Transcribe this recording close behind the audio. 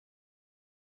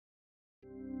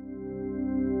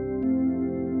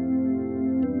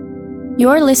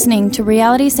You're listening to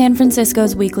Reality San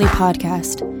Francisco's weekly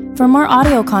podcast. For more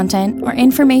audio content or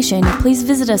information, please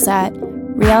visit us at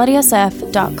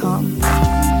realitysf.com.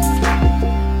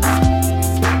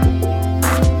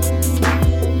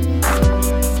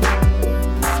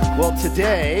 Well,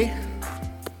 today,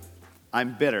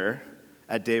 I'm bitter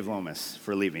at Dave Lomas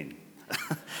for leaving.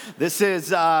 This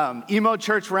is Emo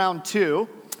Church Round 2,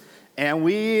 and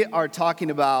we are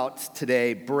talking about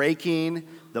today breaking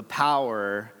the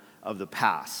power of the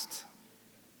past.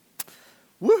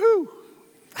 Woohoo!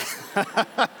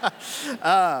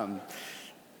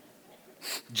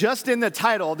 Just in the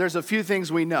title, there's a few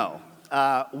things we know.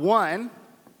 One,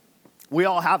 we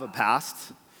all have a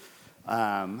past.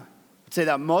 I'd say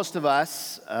that most of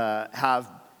us have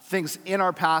things in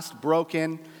our past,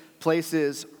 broken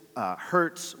places,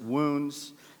 hurts,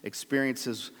 wounds,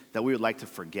 experiences that we would like to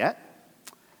forget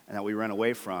and that we run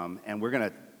away from. And we're going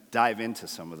to dive into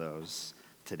some of those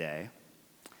today.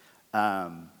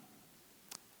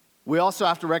 We also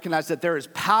have to recognize that there is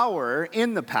power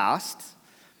in the past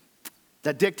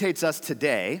that dictates us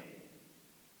today.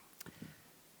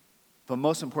 But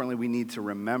most importantly, we need to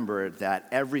remember that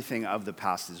everything of the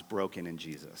past is broken in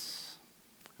Jesus.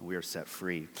 And we are set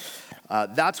free.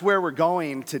 That's where we're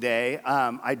going today.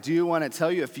 I do want to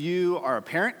tell you, if you are a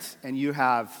parent and you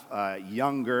have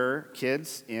younger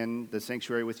kids in the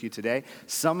sanctuary with you today,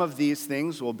 some of these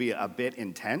things will be a bit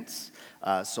intense.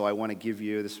 So I want to give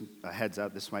you this a heads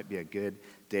up. This might be a good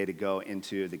day to go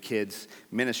into the kids'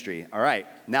 ministry. All right,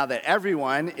 now that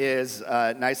everyone is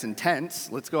nice and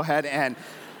tense, let's go ahead and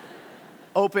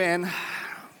open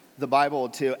the Bible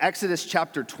to Exodus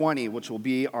chapter 20, which will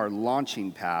be our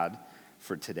launching pad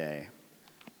for today.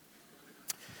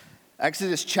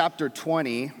 Exodus chapter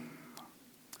 20,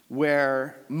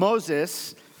 where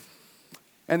Moses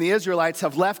and the Israelites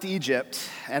have left Egypt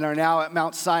and are now at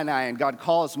Mount Sinai, and God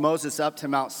calls Moses up to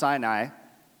Mount Sinai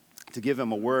to give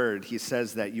him a word. He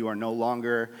says that you are no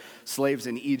longer slaves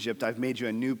in Egypt. I've made you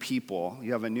a new people.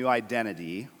 You have a new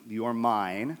identity. You are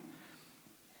mine.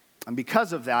 And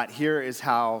because of that, here is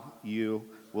how you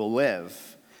will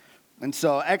live. And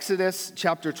so Exodus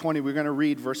chapter 20, we're going to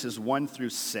read verses 1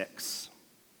 through 6.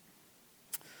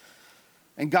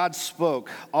 And God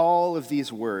spoke all of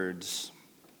these words.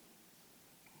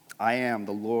 I am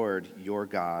the Lord your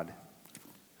God,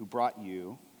 who brought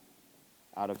you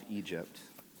out of Egypt.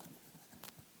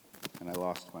 And I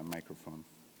lost my microphone.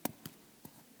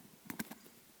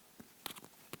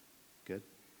 Good.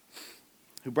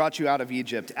 Who brought you out of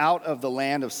Egypt, out of the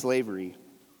land of slavery.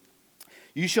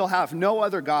 You shall have no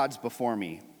other gods before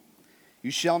me. You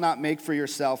shall not make for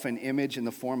yourself an image in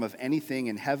the form of anything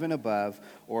in heaven above,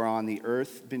 or on the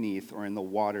earth beneath, or in the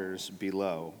waters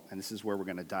below. And this is where we're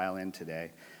going to dial in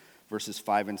today. Verses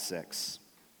 5 and 6.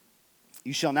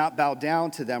 You shall not bow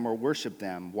down to them or worship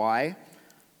them. Why?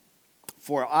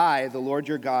 For I, the Lord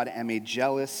your God, am a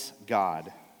jealous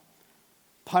God,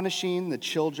 punishing the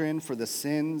children for the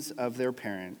sins of their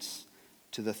parents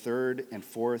to the third and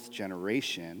fourth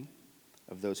generation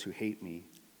of those who hate me,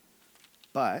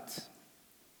 but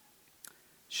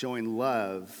showing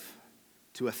love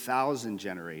to 1,000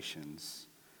 generations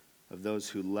of those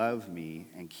who love me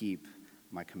and keep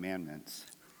my commandments.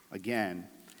 Again,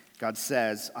 God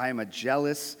says, I am a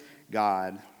jealous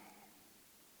God.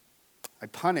 I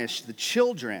punish the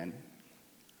children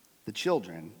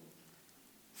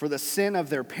for the sin of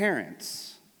their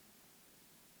parents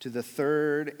to the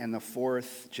third and the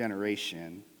fourth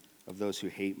generation of those who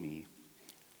hate me.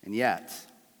 And yet,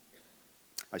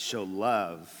 I show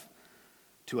love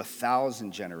to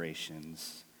 1,000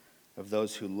 generations of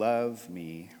those who love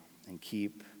me and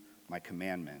keep my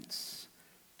commandments.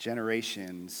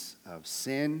 Generations of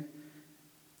sin,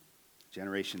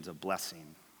 generations of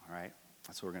blessing. All right?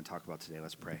 That's what we're going to talk about today.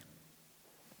 Let's pray.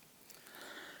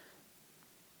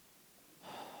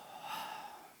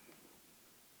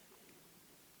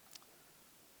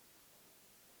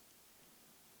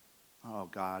 Oh,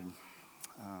 God.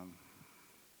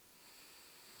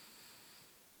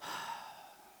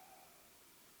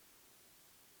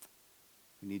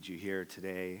 We need you here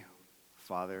today,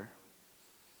 Father.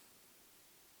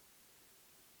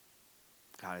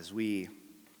 God, as we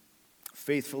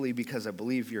faithfully, because I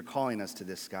believe you're calling us to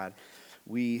this, God,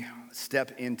 we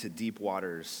step into deep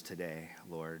waters today,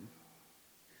 Lord.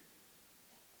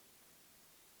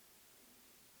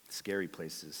 Scary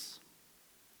places.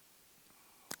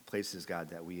 Places,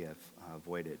 God, that we have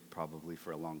avoided probably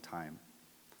for a long time.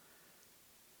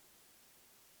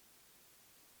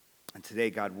 And today,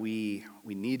 God, we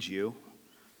need you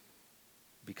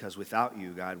because without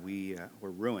you, God, we're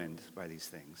ruined by these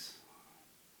things.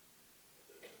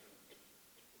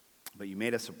 But you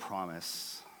made us a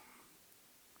promise.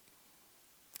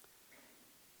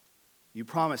 You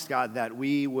promised, God, that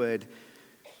we would,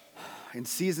 in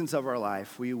seasons of our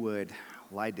life, we would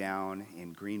lie down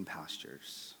in green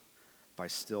pastures by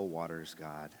still waters,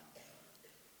 God.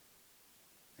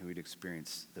 And we'd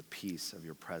experience the peace of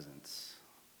your presence.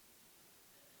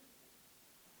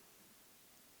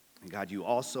 And God, you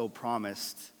also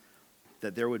promised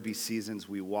that there would be seasons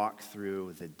we walk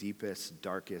through the deepest,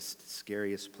 darkest,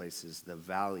 scariest places, the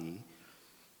valley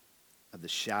of the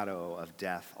shadow of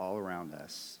death all around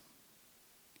us.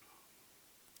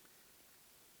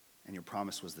 And your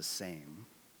promise was the same,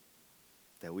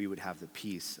 that we would have the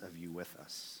peace of you with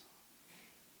us.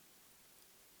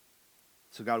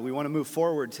 So God, we want to move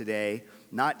forward today,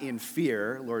 not in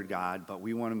fear, Lord God, but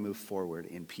we want to move forward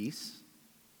in peace.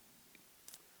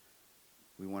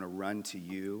 We want to run to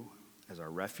you as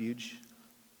our refuge.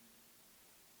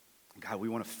 God, we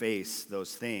want to face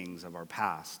those things of our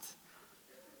past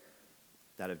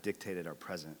that have dictated our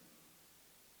present.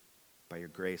 By your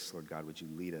grace, Lord God, would you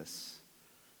lead us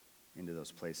into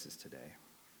those places today?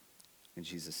 In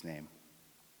Jesus' name,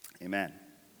 amen.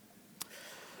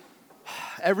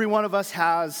 Every one of us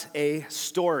has a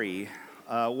story.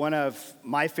 One of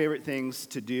my favorite things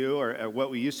to do, or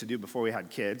what we used to do before we had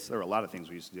kids, there were a lot of things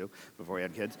we used to do before we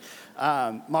had kids.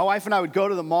 My wife and I would go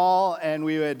to the mall, and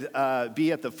we would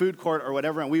be at the food court or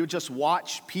whatever, and we would just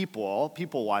watch people.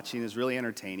 People watching is really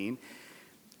entertaining.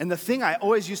 And the thing I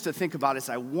always used to think about is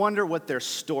I wonder what their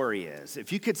story is.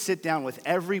 If you could sit down with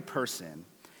every person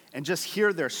and just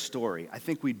hear their story, I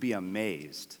think we'd be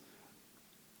amazed.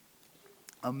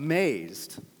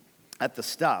 Amazed at the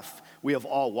stuff we have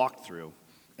all walked through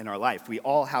in our life. We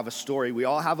all have a story. We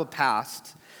all have a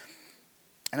past.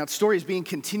 And that story is being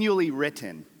continually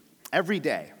written every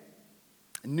day.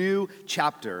 A new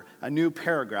chapter, a new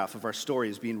paragraph of our story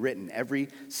is being written every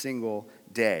single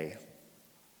day.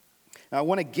 Now, I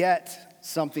want to get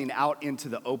something out into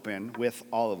the open with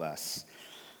all of us.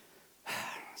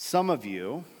 Some of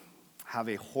you have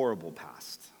a horrible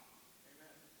past.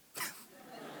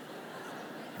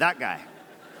 That guy.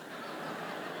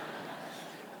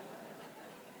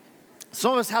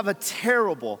 Some of us have a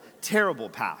terrible, terrible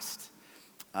past.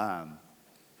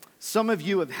 Some of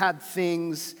you have had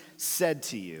things said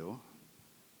to you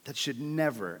that should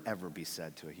never, ever be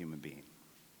said to a human being.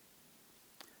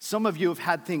 Some of you have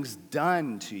had things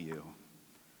done to you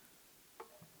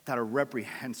that are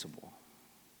reprehensible.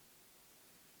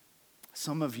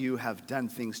 Some of you have done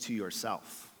things to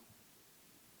yourself,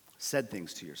 said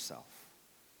things to yourself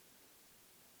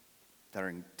that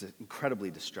are incredibly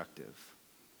destructive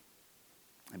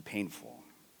and painful.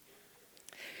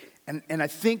 And I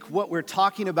think what we're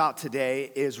talking about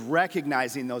today is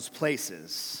recognizing those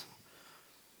places.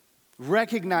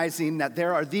 Recognizing that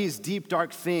there are these deep,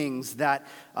 dark things that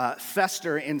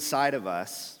fester inside of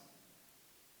us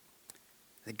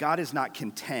that God is not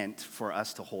content for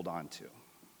us to hold on to.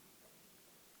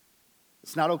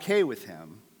 It's not okay with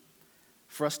him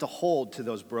for us to hold to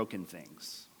those broken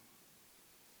things.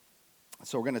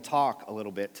 So we're going to talk a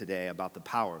little bit today about the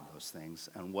power of those things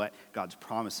and what God's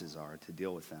promises are to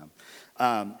deal with them.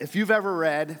 If you've ever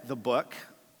read the book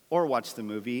or watched the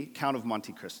movie, Count of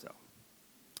Monte Cristo.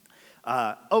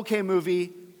 Okay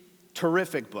movie,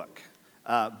 terrific book.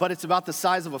 But it's about the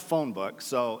size of a phone book,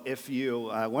 so if you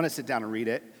want to sit down and read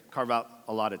it, carve out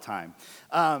a lot of time.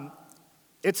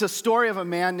 It's a story of a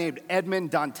man named Edmond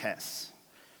Dantes,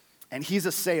 and he's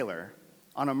a sailor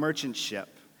on a merchant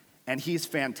ship, and he's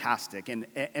fantastic,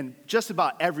 and just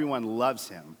about everyone loves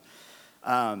him.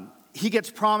 He gets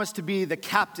promised to be the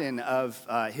captain of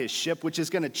his ship, which is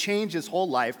going to change his whole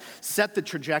life, set the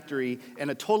trajectory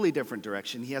in a totally different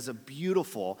direction. He has a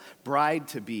beautiful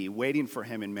bride-to-be waiting for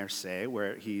him in Marseille,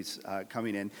 where he's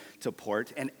coming in to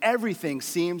port, and everything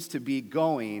seems to be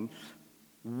going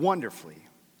wonderfully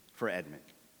for Edmond.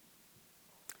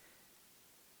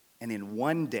 And in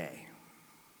one day,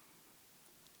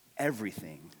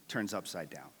 everything turns upside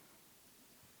down.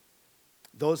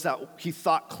 Those that he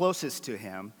thought closest to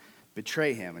him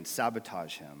betray him and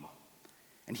sabotage him.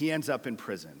 And he ends up in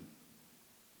prison,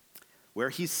 where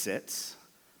he sits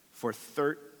for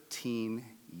 13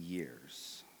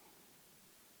 years.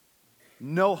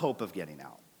 No hope of getting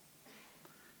out.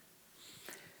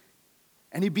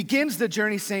 And he begins the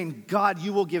journey saying, God,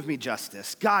 you will give me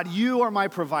justice. God, you are my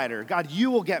provider. God, you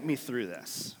will get me through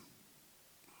this.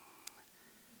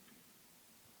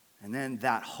 And then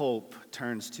that hope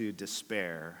turns to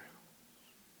despair.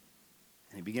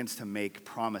 And he begins to make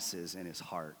promises in his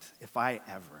heart. If I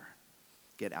ever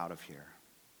get out of here,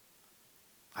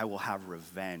 I will have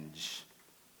revenge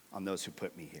on those who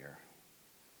put me here.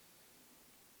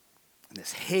 And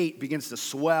this hate begins to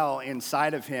swell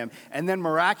inside of him. And then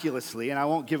miraculously, and I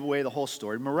won't give away the whole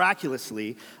story,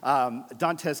 miraculously,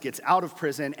 Dantes gets out of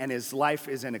prison and his life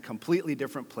is in a completely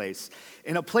different place.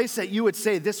 In a place that you would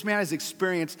say this man has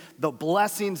experienced the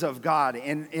blessings of God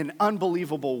in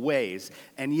unbelievable ways.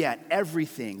 And yet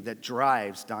everything that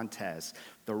drives Dantes,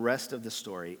 the rest of the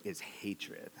story, is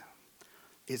hatred.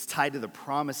 It's tied to the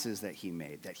promises that he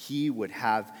made, that he would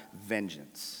have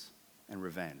vengeance and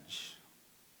revenge.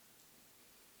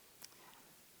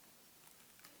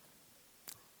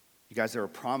 You guys, there are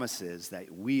promises that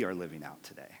we are living out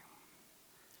today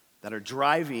that are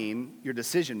driving your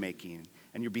decision-making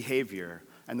and your behavior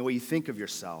and the way you think of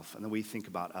yourself and the way you think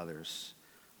about others.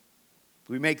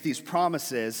 We make these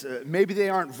promises. Maybe they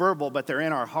aren't verbal, but they're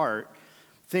in our heart.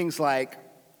 Things like,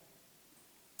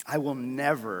 I will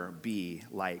never be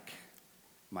like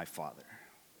my father.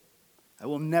 I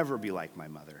will never be like my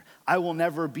mother. I will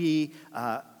never be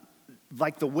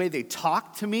like the way they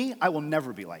talk to me. I will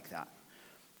never be like that.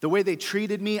 The way they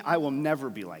treated me, I will never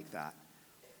be like that.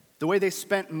 The way they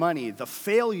spent money, the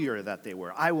failure that they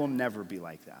were, I will never be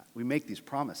like that. We make these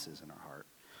promises in our heart.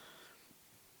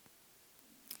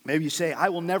 Maybe you say, I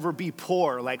will never be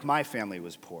poor like my family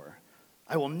was poor.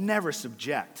 I will never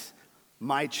subject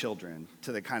my children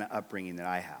to the kind of upbringing that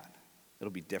I had. It'll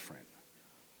be different.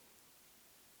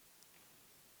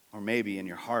 Or maybe in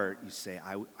your heart you say,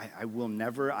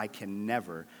 I can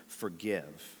never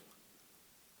forgive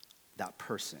that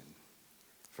person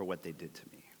for what they did to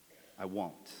me. I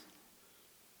won't.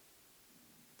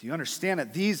 Do you understand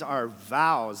that these are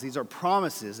vows, these are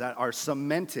promises that are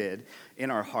cemented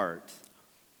in our heart,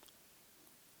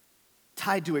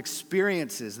 tied to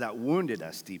experiences that wounded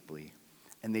us deeply,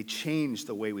 and they change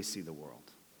the way we see the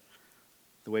world,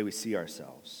 the way we see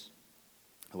ourselves,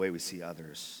 the way we see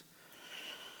others.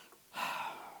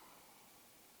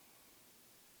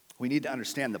 We need to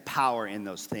understand the power in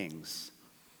those things.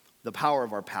 The power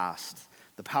of our past,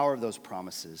 the power of those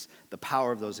promises, the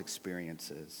power of those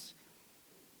experiences,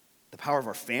 the power of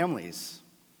our families,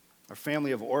 our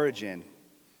family of origin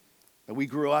that we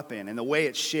grew up in, and the way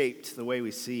it shaped the way we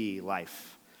see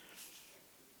life.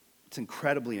 It's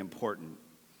incredibly important.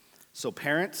 So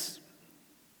parents,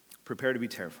 prepare to be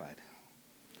terrified.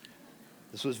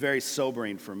 This was very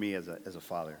sobering for me as a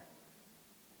father.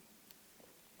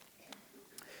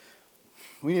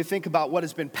 We need to think about what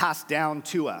has been passed down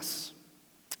to us.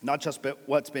 Not just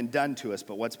what's been done to us,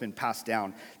 but what's been passed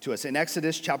down to us. In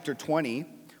Exodus chapter 20,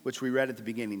 which we read at the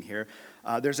beginning here,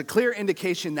 there's a clear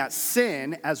indication that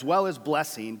sin, as well as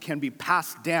blessing, can be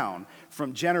passed down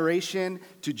from generation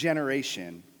to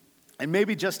generation. And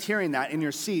maybe just hearing that in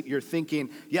your seat, you're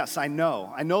thinking, yes, I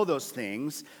know those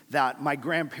things that my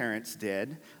grandparents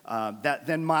did, that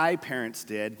then my parents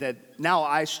did, that now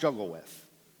I struggle with.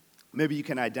 Maybe you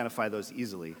can identify those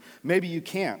easily. Maybe you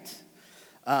can't.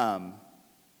 But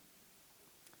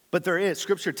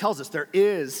Scripture tells us there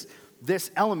is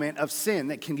this element of sin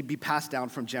that can be passed down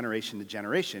from generation to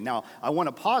generation. Now, I want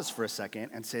to pause for a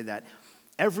second and say that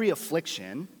every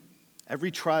affliction,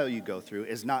 every trial you go through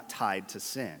is not tied to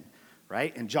sin,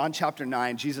 right? In John chapter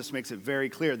 9, Jesus makes it very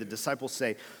clear. The disciples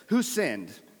say, who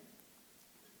sinned?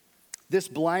 This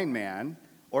blind man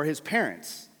or his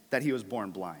parents that he was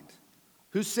born blind?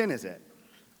 Whose sin is it?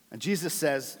 And Jesus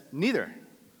says, neither.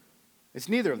 It's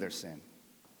neither of their sin,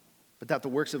 but that the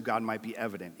works of God might be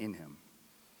evident in him.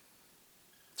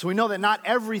 So we know that not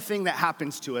everything that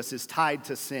happens to us is tied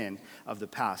to sin of the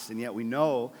past, and yet we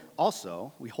know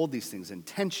also, we hold these things in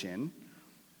tension,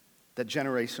 that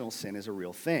generational sin is a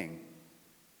real thing.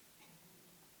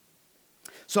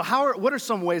 So what are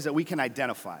some ways that we can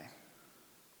identify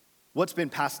what's been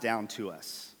passed down to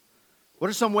us? What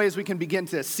are some ways we can begin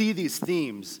to see these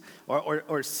themes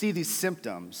or see these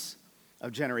symptoms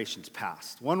of generations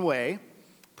past? One way,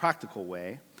 practical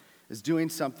way, is doing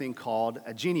something called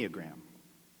a genealogram.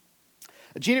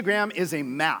 A genealogram is a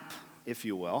map, if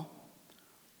you will,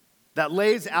 that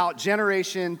lays out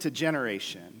generation to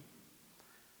generation.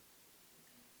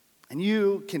 And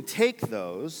you can take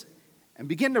those and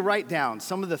begin to write down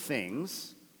some of the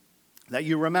things that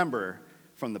you remember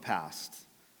from the past.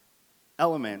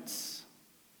 Elements,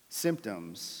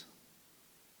 symptoms.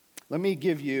 Let me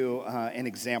give you an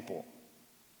example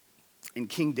in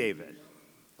King David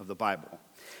of the Bible.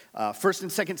 1 and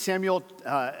 2 Samuel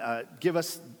give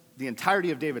us the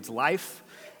entirety of David's life.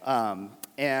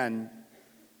 And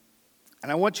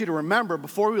I want you to remember,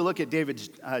 before we look at David's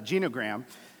genealogram,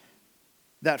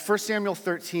 that 1 Samuel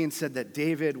 13 said that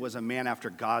David was a man after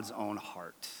God's own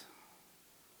heart.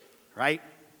 Right?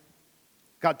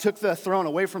 God took the throne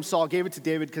away from Saul, gave it to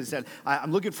David because he said,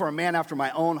 I'm looking for a man after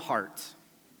my own heart.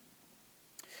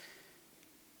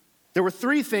 There were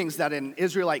three things that an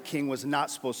Israelite king was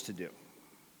not supposed to do.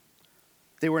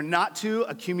 They were not to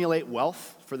accumulate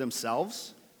wealth for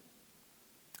themselves.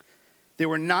 They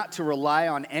were not to rely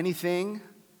on anything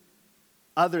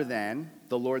other than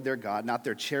the Lord their God, not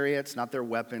their chariots, not their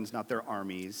weapons, not their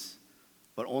armies,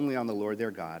 but only on the Lord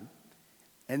their God.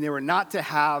 And they were not to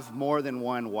have more than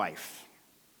one wife.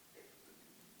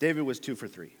 David was 2 for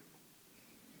 3.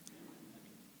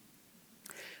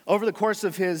 Over the course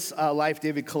of his life,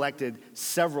 David collected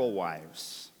several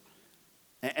wives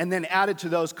and then added to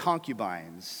those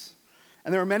concubines.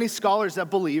 And there are many scholars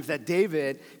that believe that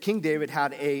King David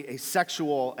had a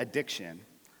sexual addiction.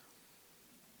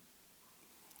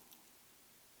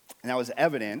 And that was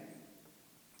evident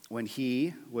when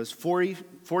he was 40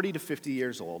 to 50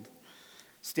 years old,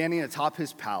 standing atop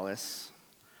his palace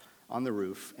on the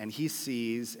roof, and he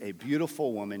sees a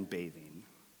beautiful woman bathing.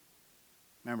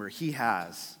 Remember, he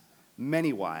has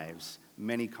many wives,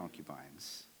 many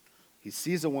concubines. He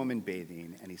sees a woman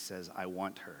bathing, and he says, I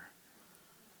want her.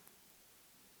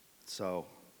 So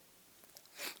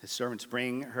his servants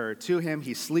bring her to him.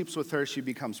 He sleeps with her. She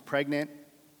becomes pregnant.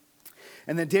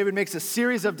 And then David makes a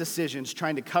series of decisions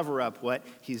trying to cover up what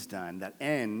he's done that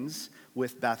ends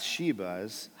with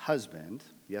Bathsheba's husband.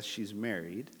 Yes, she's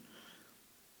married.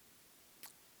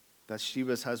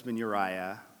 Bathsheba's husband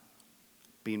Uriah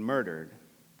being murdered.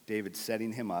 David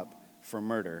setting him up for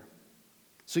murder.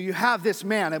 So you have this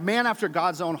man, a man after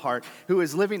God's own heart, who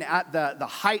is living at the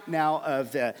height now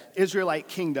of the Israelite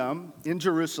kingdom in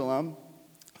Jerusalem,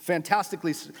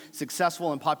 fantastically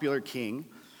successful and popular king.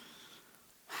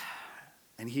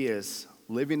 And he is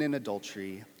living in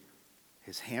adultery.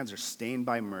 His hands are stained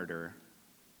by murder.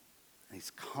 And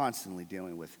he's constantly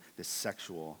dealing with this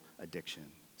sexual addiction,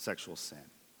 sexual sin.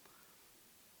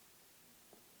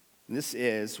 And this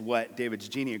is what David's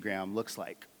genealogy looks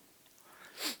like.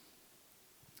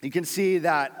 You can see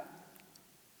that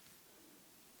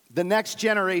the next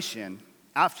generation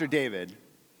after David,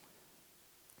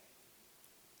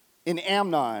 in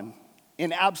Amnon,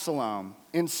 in Absalom,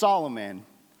 in Solomon,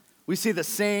 we see the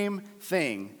same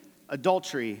thing: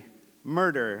 adultery,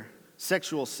 murder,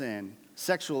 sexual sin,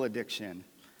 sexual addiction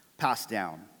passed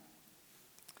down.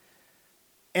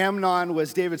 Amnon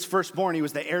was David's firstborn. He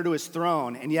was the heir to his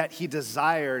throne, and yet he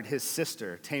desired his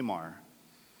sister, Tamar.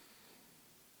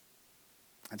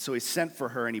 And so he sent for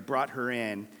her, and he brought her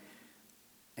in,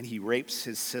 and he rapes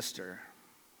his sister.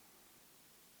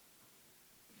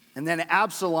 And then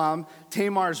Absalom,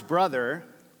 Tamar's brother,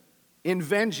 in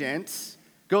vengeance,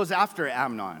 goes after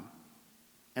Amnon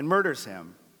and murders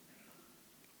him.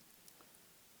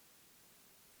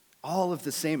 All of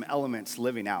the same elements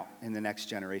living out in the next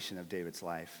generation of David's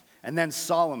life. And then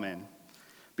Solomon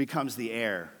becomes the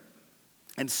heir.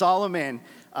 And Solomon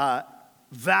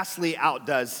vastly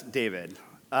outdoes David.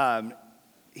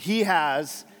 He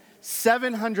has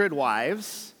 700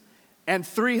 wives and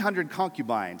 300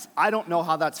 concubines. I don't know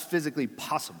how that's physically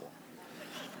possible.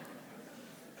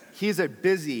 He's a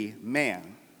busy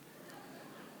man.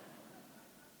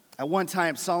 At one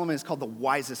time, Solomon is called the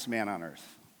wisest man on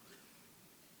earth.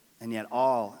 And yet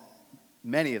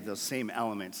many of those same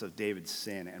elements of David's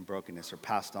sin and brokenness are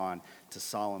passed on to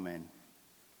Solomon.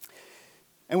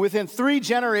 And within 3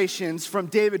 generations from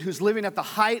David, who's living at the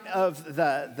height of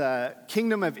the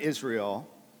kingdom of Israel,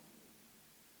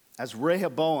 as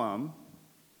Rehoboam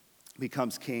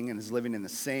becomes king and is living in the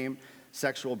same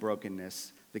sexual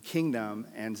brokenness, the kingdom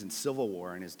ends in civil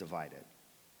war and is divided.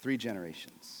 3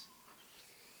 generations.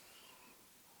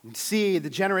 You see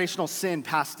the generational sin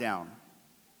passed down.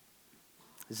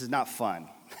 This is not fun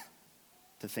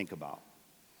to think about.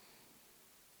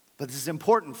 But this is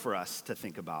important for us to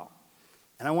think about.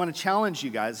 And I want to challenge you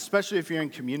guys, especially if you're in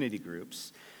community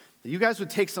groups, that you guys would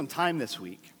take some time this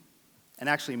week and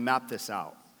actually map this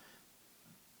out.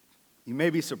 You may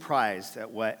be surprised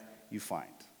at what you find.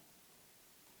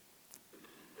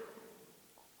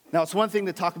 Now, it's one thing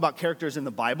to talk about characters in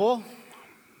the Bible.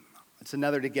 It's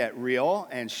another to get real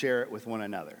and share it with one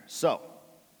another. So,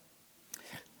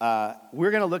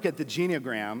 we're going to look at the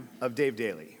genealogy of Dave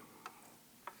Daly.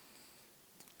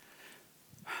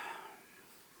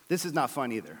 This is not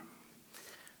fun either.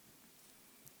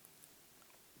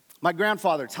 My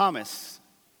grandfather, Thomas,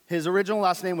 his original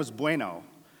last name was Bueno.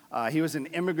 He was an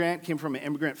immigrant, came from an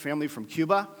immigrant family from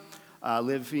Cuba,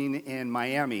 living in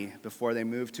Miami before they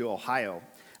moved to Ohio.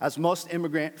 As most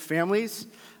immigrant families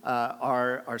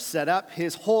are set up,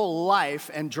 his whole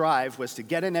life and drive was to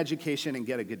get an education and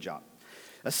get a good job.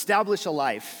 Establish a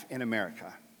life in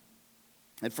America.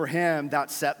 And for him, that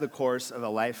set the course of a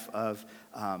life of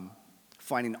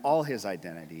finding all his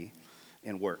identity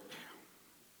in work.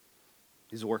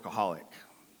 He's a workaholic.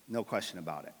 No question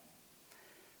about it.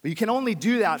 But you can only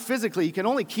do that physically. You can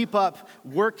only keep up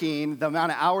working the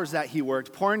amount of hours that he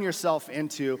worked, pouring yourself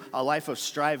into a life of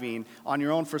striving on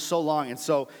your own for so long. And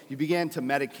so you began to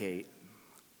medicate,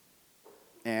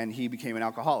 and he became an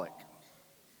alcoholic.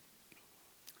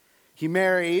 He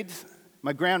married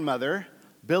my grandmother,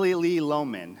 Billy Lee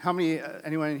Lohman.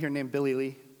 Anyone in here named Billy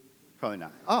Lee? Probably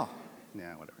not. Oh,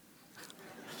 yeah, whatever.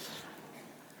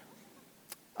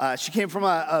 She came from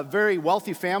a very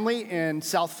wealthy family in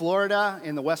South Florida,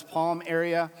 in the West Palm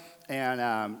area.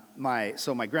 And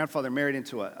my grandfather married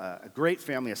into a great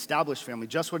family, established family,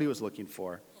 just what he was looking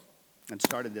for, and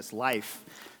started this life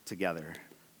together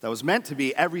that was meant to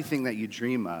be everything that you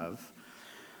dream of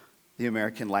the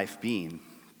American life being.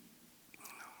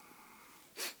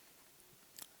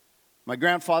 My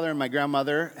grandfather and my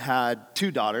grandmother had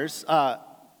 2 daughters.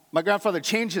 My grandfather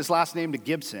changed his last name to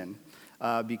Gibson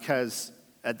because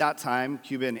at that time,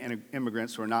 Cuban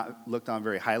immigrants were not looked on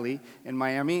very highly in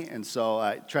Miami, and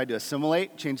so tried to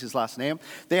assimilate, changed his last name.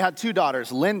 They had 2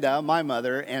 daughters, Linda, my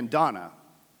mother, and Donna.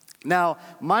 Now,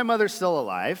 my mother's still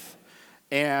alive,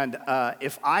 and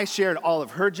if I shared all of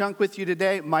her junk with you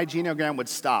today, my genogram would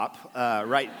stop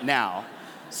right now.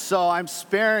 So I'm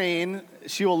sparing,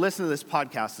 she will listen to this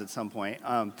podcast at some point,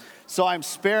 so I'm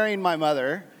sparing my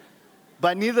mother,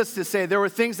 but needless to say, there were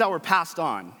things that were passed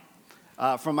on.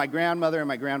 From my grandmother and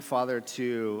my grandfather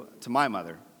to my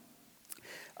mother.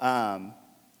 One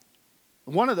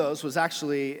of those was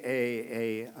actually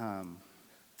a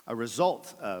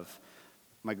result of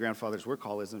my grandfather's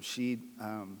workaholism. She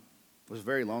was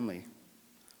very lonely.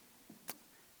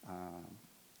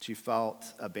 She felt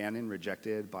abandoned,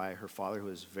 rejected by her father, who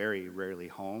was very rarely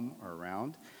home or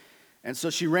around. And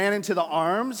so she ran into the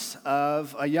arms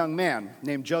of a young man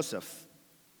named Joseph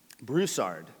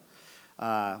Broussard.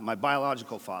 My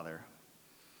biological father.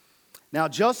 Now,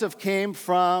 Joseph came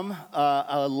from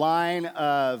a line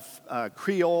of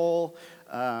Creole,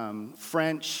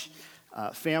 French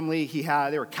family.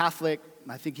 They were Catholic.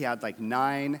 I think he had like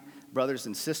 9 brothers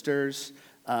and sisters.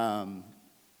 And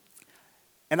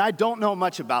I don't know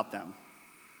much about them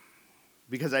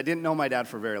because I didn't know my dad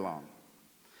for very long.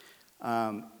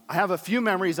 I have a few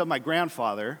memories of my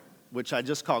grandfather, which I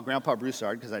just call Grandpa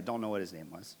Broussard because I don't know what his name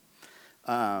was.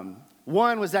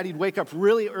 One was that he'd wake up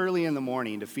really early in the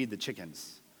morning to feed the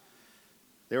chickens.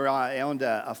 I owned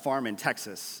a farm in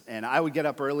Texas, and I would get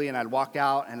up early and I'd walk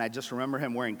out, and I just remember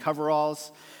him wearing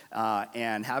coveralls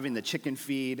and having the chicken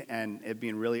feed, and it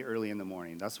being really early in the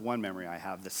morning. That's one memory I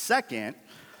have. The second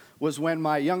was when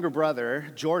my younger brother,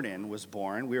 Jordan, was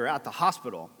born. We were at the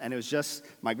hospital, and it was just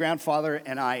my grandfather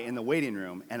and I in the waiting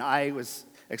room, and I was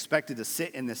expected to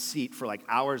sit in this seat for like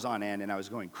hours on end, and I was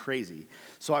going crazy.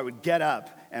 So I would get up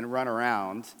and run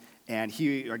around, and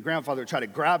my grandfather would try to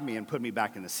grab me and put me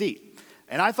back in the seat.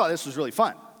 And I thought this was really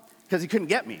fun, because he couldn't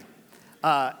get me.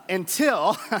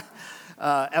 Until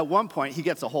at one point, he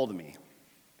gets a hold of me.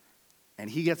 And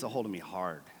he gets a hold of me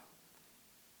hard.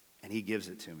 And he gives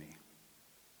it to me.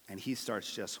 And he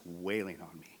starts just wailing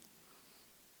on me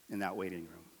in that waiting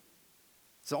room.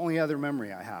 It's the only other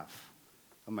memory I have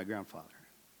of my grandfather.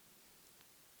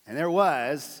 And there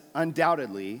was,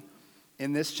 undoubtedly,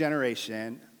 in this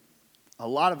generation, a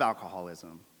lot of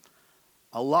alcoholism,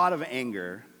 a lot of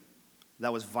anger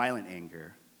that was violent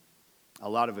anger, a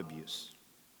lot of abuse.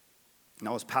 And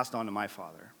that was passed on to my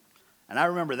father. And I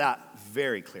remember that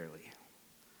very clearly.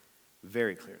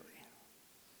 Very clearly.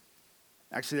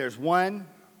 Actually, there's one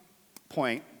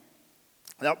point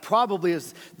that probably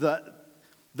is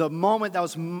the moment that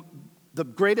was the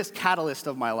greatest catalyst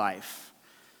of my life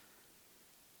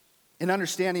in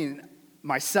understanding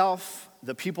myself,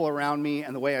 the people around me,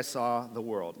 and the way I saw the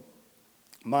world.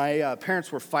 My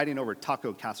parents were fighting over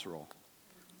taco casserole.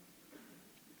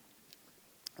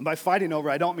 And by fighting over,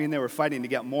 I don't mean they were fighting to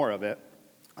get more of it.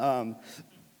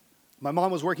 My mom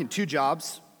was working 2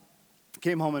 jobs,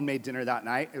 came home and made dinner that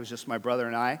night. It was just my brother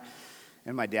and I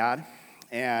and my dad.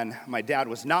 And my dad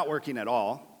was not working at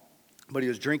all, but he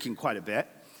was drinking quite a bit.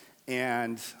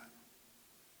 And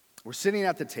we're sitting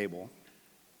at the table,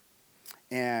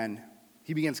 and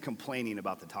he begins complaining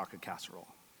about the taco casserole,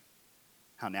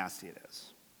 how nasty it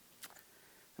is.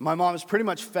 And my mom is pretty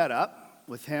much fed up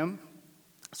with him,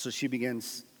 so she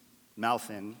begins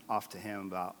mouthing off to him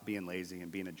about being lazy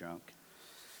and being a drunk.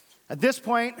 At this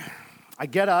point, I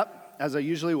get up, as I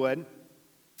usually would,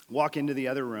 walk into the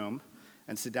other room,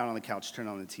 and sit down on the couch, turn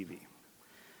on the TV.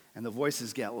 And the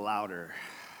voices get louder.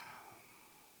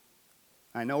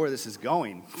 I know where this is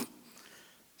going.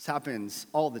 This happens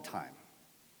all the time.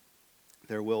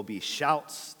 There will be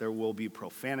shouts, there will be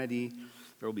profanity,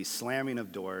 there will be slamming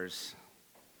of doors.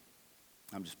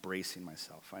 I'm just bracing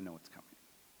myself. I know what's coming.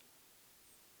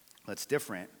 What's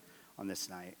different on this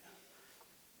night,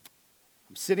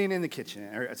 I'm sitting in the kitchen,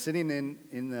 or sitting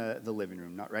in the living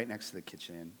room, not right next to the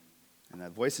kitchen, and the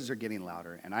voices are getting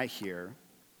louder, and I hear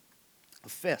a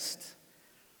fist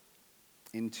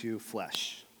into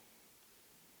flesh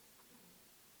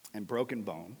and broken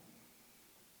bone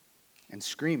and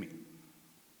screaming.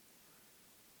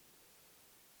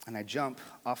 And I jump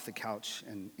off the couch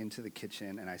and into the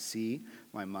kitchen, and I see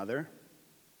my mother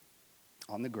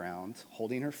on the ground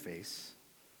holding her face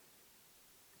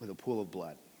with a pool of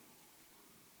blood.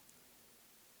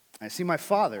 I see my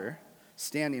father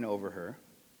standing over her,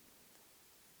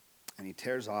 and he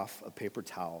tears off a paper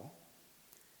towel,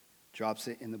 drops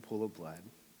it in the pool of blood,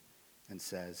 and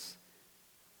says,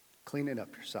 "Clean it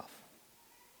up yourself."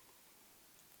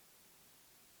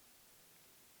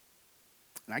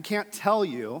 And I can't tell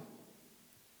you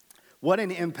what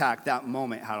an impact that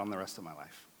moment had on the rest of my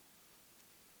life.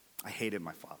 I hated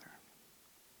my father.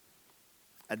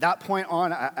 At that point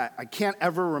on, I can't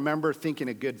ever remember thinking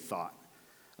a good thought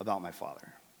about my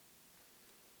father.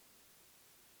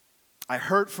 I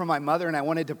hurt from my mother and I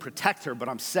wanted to protect her, but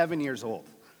I'm 7 years old.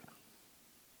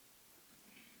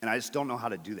 And I just don't know how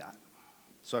to do that.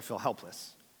 So I feel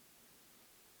helpless.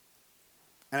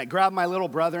 And I grab my little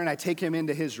brother and I take him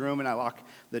into his room and I lock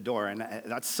the door. And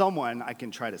that's someone I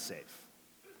can try to save.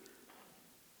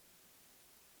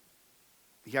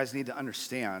 You guys need to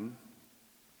understand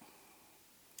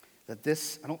that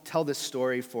I don't tell this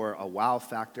story for a wow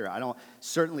factor.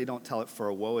 Certainly don't tell it for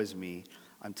a woe is me.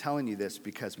 I'm telling you this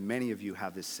because many of you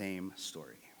have the same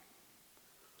story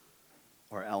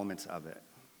or elements of it.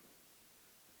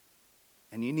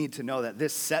 And you need to know that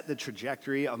this set the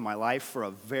trajectory of my life for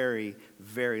a very,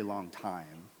 very long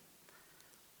time.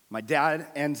 My dad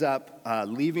ends up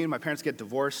leaving. My parents get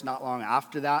divorced not long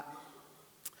after that.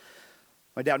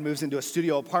 My dad moves into a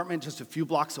studio apartment just a few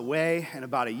blocks away, and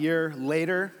about a year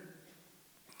later,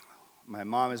 my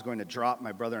mom is going to drop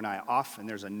my brother and I off, and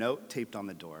there's a note taped on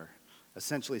the door,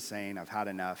 essentially saying, "I've had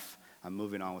enough, I'm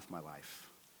moving on with my life."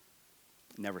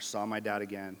 Never saw my dad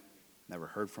again, never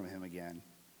heard from him again.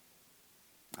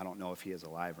 I don't know if he is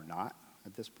alive or not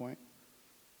at this point.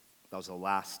 That was the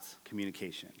last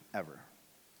communication ever.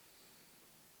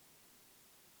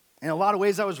 In a lot of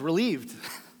ways, I was relieved.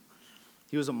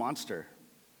 He was a monster.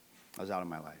 I was out of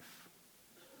my life.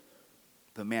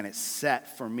 But man, it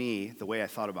set for me the way I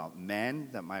thought about men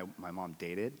that my mom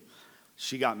dated.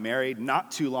 She got married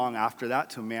not too long after that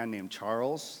to a man named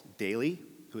Charles Daly,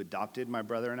 who adopted my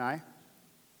brother and I.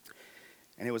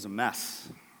 And it was a mess.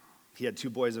 He had 2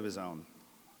 boys of his own.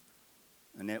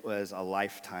 And it was a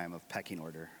lifetime of pecking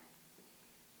order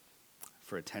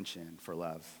for attention, for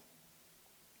love.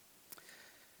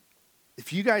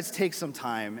 If you guys take some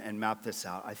time and map this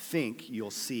out, I think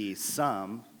you'll see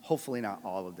some, hopefully not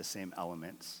all of the same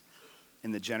elements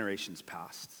in the generations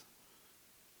past.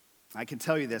 I can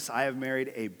tell you this, I have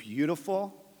married a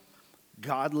beautiful,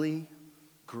 godly,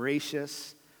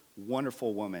 gracious,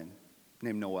 wonderful woman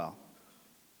named Noelle.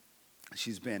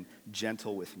 She's been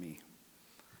gentle with me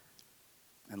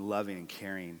and loving and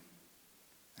caring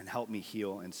and helped me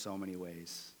heal in so many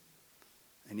ways.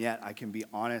 And yet, I can be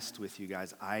honest with you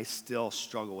guys, I still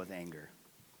struggle with anger.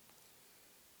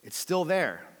 It's still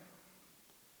there.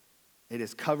 It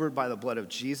is covered by the blood of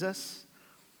Jesus.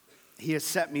 He has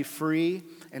set me free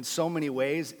in so many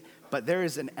ways, but there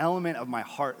is an element of my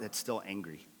heart that's still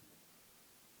angry.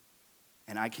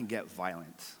 And I can get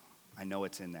violent. I know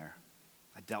it's in there.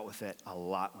 I dealt with it a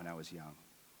lot when I was young.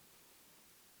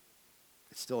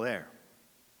 It's still there.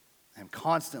 I'm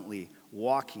constantly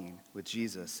walking with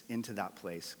Jesus into that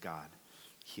place. God,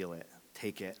 heal it,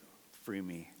 take it, free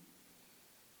me.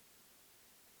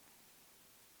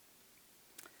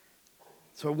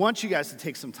 So I want you guys to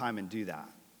take some time and do that.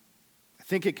 I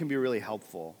think it can be really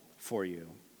helpful for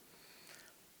you.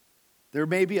 There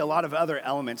may be a lot of other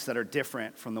elements that are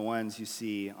different from the ones you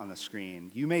see on the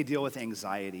screen. You may deal with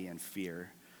anxiety and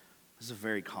fear. This is a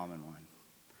very common one.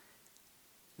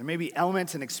 There may be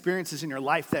elements and experiences in your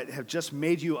life that have just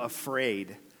made you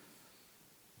afraid.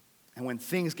 And when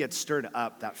things get stirred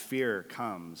up, that fear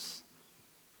comes.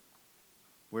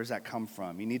 Where does that come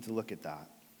from? You need to look at that.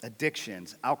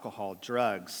 Addictions, alcohol,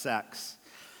 drugs, sex,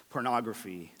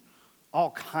 pornography,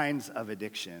 all kinds of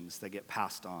addictions that get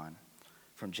passed on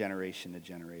from generation to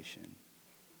generation.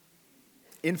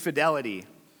 Infidelity.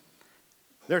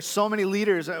 There's so many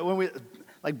leaders,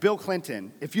 like Bill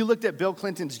Clinton. If you looked at Bill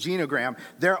Clinton's genogram,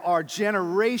 there are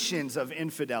generations of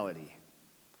infidelity.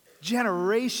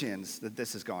 Generations that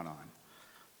this has gone on.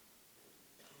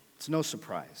 It's no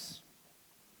surprise.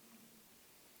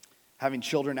 having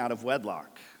children out of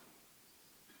wedlock,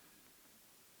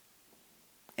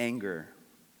 anger,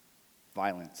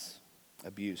 violence,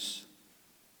 abuse.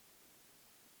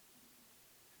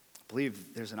 I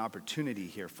believe there's an opportunity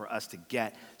here for us to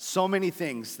get so many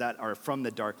things that are from the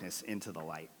darkness into the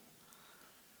light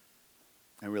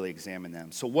and really examine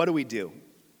them. So what do we do?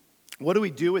 What do we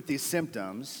do with these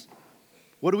symptoms?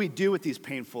 What do we do with these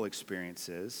painful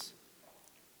experiences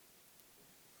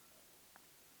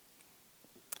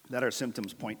that our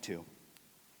symptoms point to?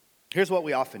 Here's what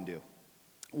we often do.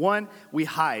 One, we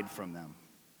hide from them,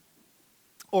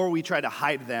 or we try to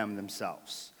hide them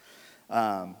themselves.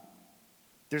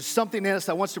 There's something in us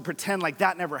that wants to pretend like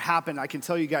that never happened. I can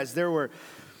tell you guys, there were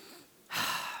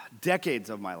decades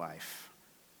of my life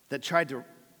that tried to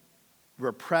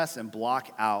repress and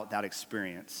block out that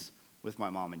experience with my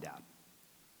mom and dad.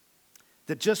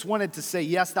 That just wanted to say,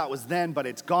 yes, that was then, but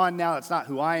it's gone now. That's not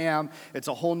who I am. It's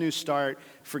a whole new start.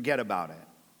 Forget about it.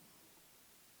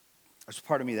 There's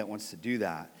part of me that wants to do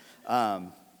that.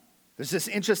 There's this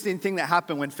interesting thing that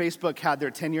happened when Facebook had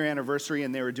their 10-year anniversary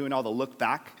and they were doing all the look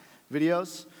back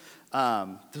videos.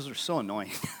 Those were so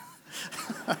annoying.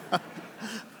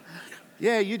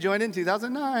 Yeah, you joined in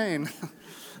 2009.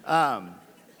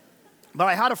 But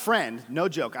I had a friend, no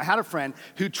joke, I had a friend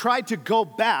who tried to go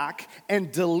back and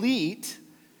delete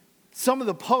some of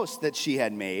the posts that she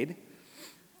had made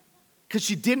because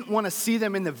she didn't want to see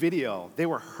them in the video. They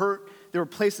were hurt. They were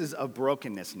places of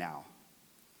brokenness now.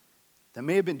 That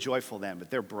may have been joyful then, but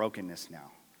they're brokenness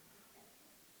now.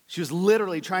 She was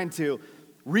literally trying to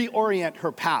reorient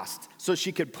her past so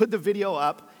she could put the video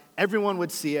up, everyone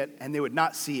would see it, and they would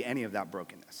not see any of that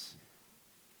brokenness.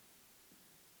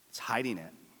 It's hiding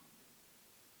it.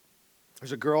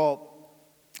 There's a girl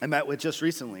I met with just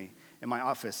recently in my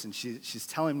office, and she's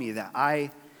telling me that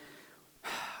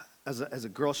as a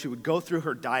girl, she would go through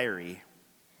her diary,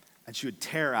 and she would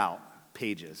tear out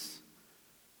pages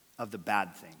of the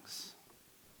bad things.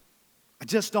 I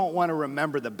just don't want to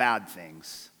remember the bad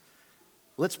things.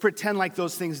 Let's pretend like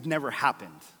those things never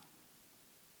happened.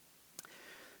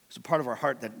 There's a part of our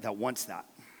heart that wants that,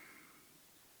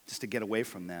 just to get away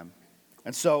from them.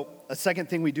 And so a second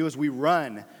thing we do is we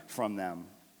run from them.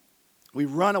 We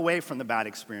run away from the bad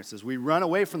experiences. We run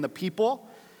away from the people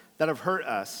that have hurt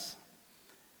us.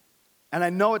 And I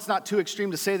know it's not too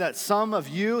extreme to say that some of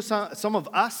you, some of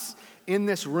us in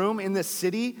this room, in this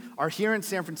city, are here in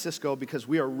San Francisco because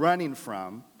we are running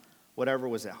from whatever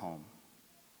was at home.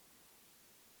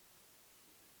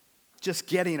 Just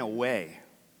getting away,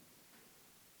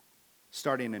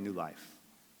 starting a new life.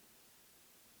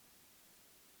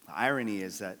 The irony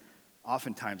is that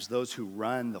oftentimes those who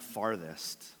run the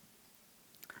farthest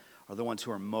are the ones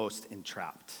who are most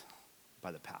entrapped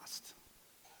by the past.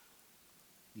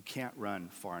 You can't run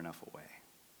far enough away.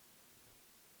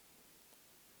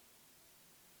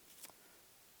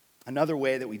 Another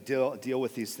way that we deal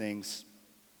with these things,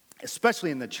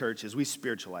 especially in the church, is we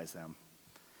spiritualize them.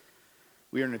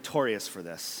 We are notorious for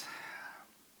this.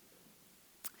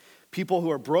 People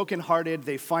who are brokenhearted,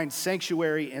 they find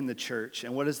sanctuary in the church.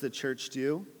 And what does the church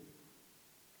do?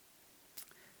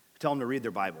 Tell them to read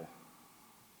their Bible.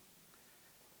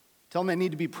 Tell them they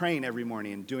need to be praying every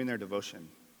morning and doing their devotion.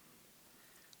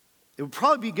 It would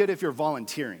probably be good if you're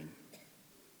volunteering.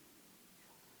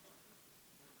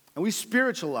 And we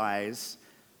spiritualize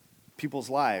people's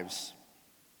lives.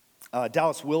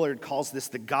 Dallas Willard calls this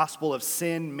the gospel of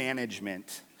sin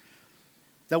management.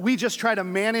 That we just try to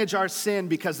manage our sin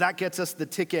because that gets us the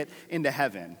ticket into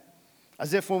heaven.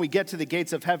 As if when we get to the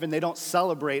gates of heaven, they don't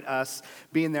celebrate us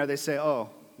being there. They say, oh,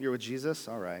 you're with Jesus?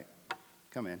 All right,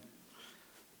 come in.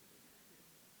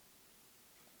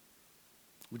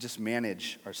 We just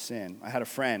manage our sin. I had a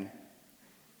friend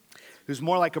who's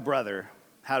more like a brother,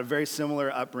 had a very similar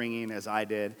upbringing as I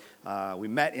did. We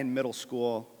met in middle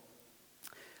school,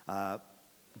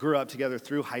 grew up together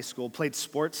through high school, played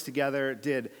sports together,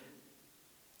 did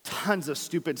tons of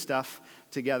stupid stuff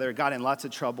together, got in lots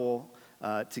of trouble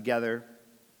together.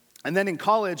 And then in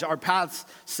college, our paths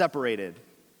separated.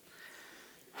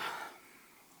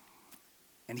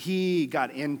 And he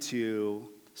got into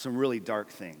some really dark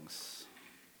things.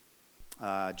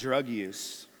 Drug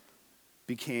use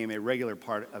became a regular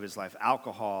part of his life.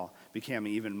 Alcohol became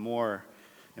an even more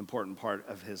important part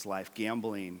of his life.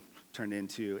 Gambling turned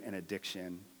into an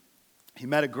addiction. He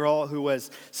met a girl who was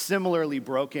similarly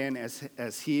broken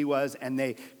as he was, and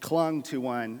they clung to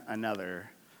one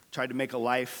another, tried to make a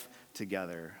life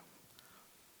together,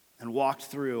 and walked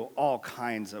through all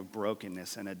kinds of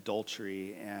brokenness and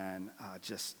adultery and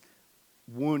just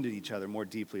wounded each other more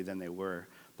deeply than they were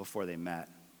before they met.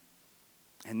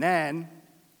 And then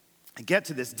They get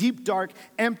to this deep, dark,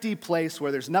 empty place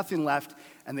where there's nothing left,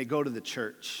 and they go to the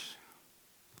church.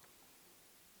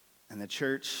 And the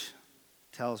church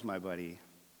tells my buddy,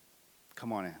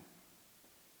 come on in.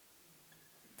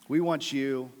 We want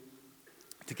you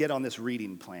to get on this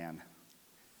reading plan.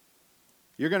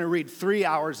 You're going to read 3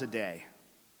 hours a day.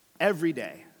 Every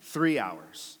day, 3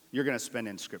 hours you're going to spend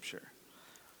in Scripture.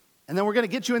 And then we're going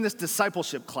to get you in this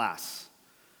discipleship class.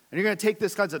 And you're going to take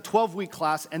this as a 12-week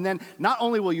class, and then not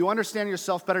only will you understand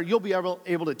yourself better, you'll be able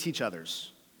to teach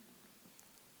others.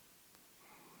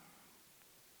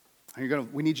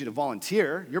 And we need you to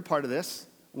volunteer. You're part of this.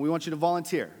 We want you to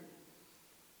volunteer.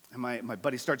 And my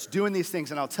buddy starts doing these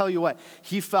things, and I'll tell you what,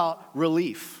 he felt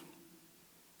relief.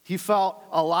 He felt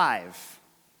alive.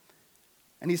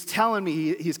 And he's telling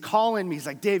me, he's calling me, he's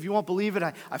like, Dave, you won't believe it,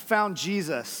 I found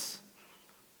Jesus.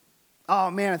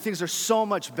 Oh man, things are so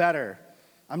much better.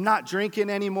 I'm not drinking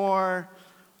anymore.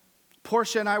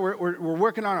 Portia and I, we're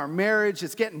working on our marriage.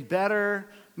 It's getting better.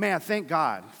 Man, thank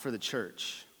God for the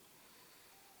church.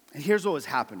 And here's what was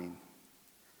happening.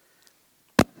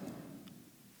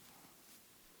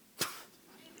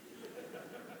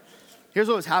 Here's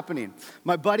what was happening.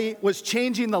 My buddy was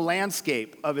changing the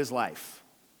landscape of his life.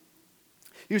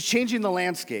 He was changing the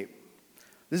landscape.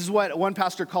 This is what one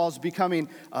pastor calls becoming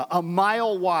a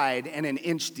mile wide and an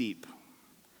inch deep.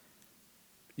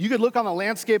 You could look on the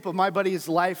landscape of my buddy's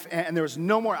life, and there was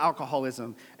no more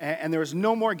alcoholism, and there was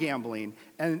no more gambling,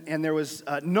 and there was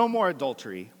no more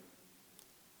adultery.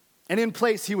 And in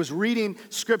place, he was reading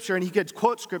Scripture, and he could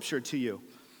quote Scripture to you.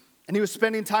 And he was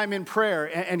spending time in prayer,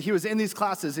 and he was in these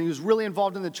classes, and he was really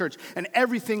involved in the church, and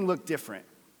everything looked different.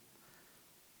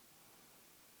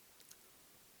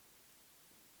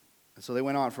 And so they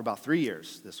went on for about 3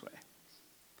 years this way.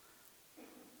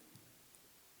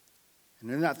 And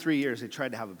in that 3 years, they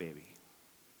tried to have a baby.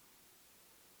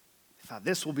 They thought,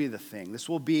 this will be the thing. This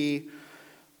will be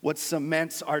what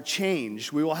cements our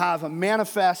change. We will have a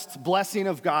manifest blessing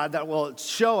of God that will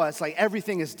show us like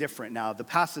everything is different now. The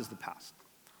past is the past.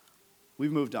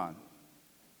 We've moved on.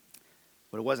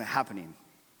 But it wasn't happening.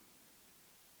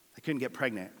 They couldn't get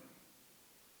pregnant.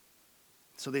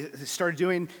 So they started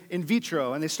doing in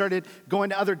vitro, and they started going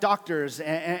to other doctors,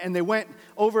 and they went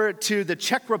over to the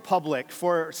Czech Republic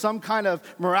for some kind of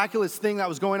miraculous thing that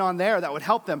was going on there that would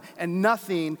help them, and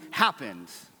nothing happened.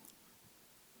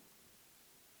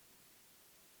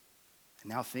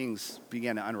 And now things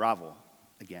began to unravel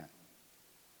again.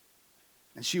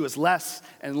 And she was less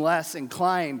and less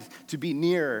inclined to be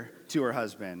near to her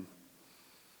husband.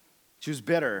 She was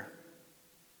bitter.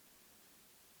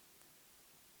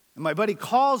 And my buddy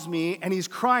calls me, and he's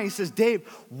crying. He says, Dave,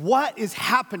 what is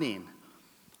happening?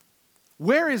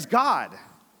 Where is God?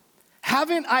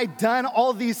 Haven't I done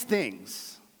all these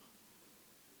things?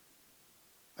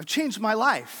 I've changed my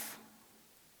life.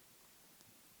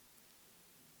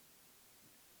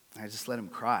 I just let him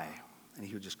cry, and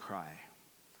he would just cry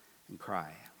and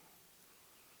cry.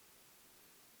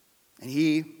 And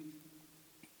he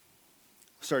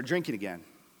started drinking again,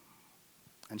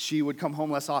 and she would come home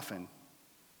less often.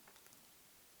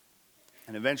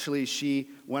 And eventually she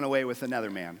went away with another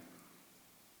man.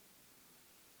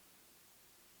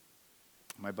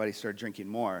 My buddy started drinking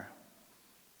more.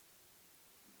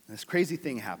 And this crazy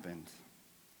thing happened.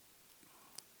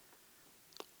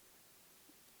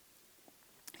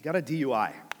 He got a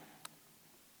DUI.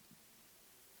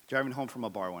 Driving home from a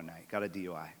bar one night, got a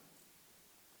DUI.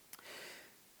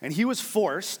 And he was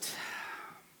forced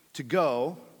to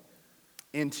go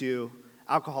into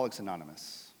Alcoholics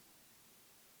Anonymous.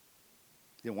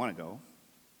 He didn't want to go.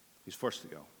 He was forced to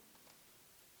go.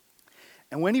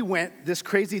 And when he went, this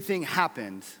crazy thing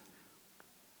happened.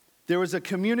 There was a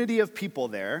community of people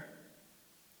there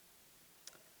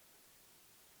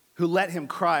who let him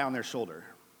cry on their shoulder.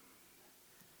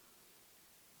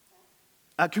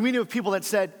 A community of people that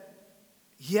said,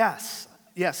 yes,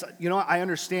 I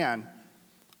understand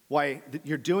why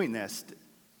you're doing this.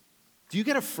 Do you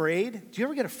get afraid? Do you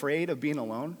ever get afraid of being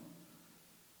alone?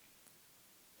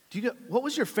 What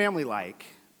was your family like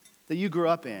that you grew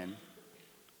up in?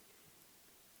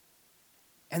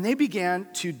 And they began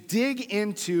to dig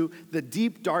into the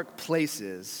deep, dark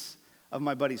places of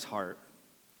my buddy's heart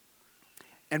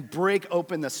and break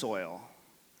open the soil.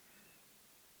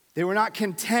 They were not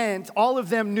content. All of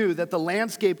them knew that the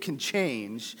landscape can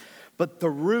change, but the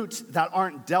roots that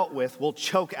aren't dealt with will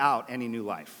choke out any new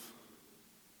life.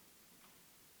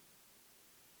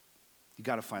 You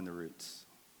got to find the roots.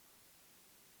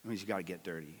 It means you got to get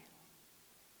dirty.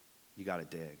 You got to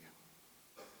dig.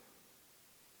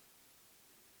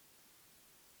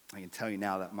 I can tell you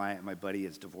now that my buddy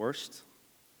is divorced.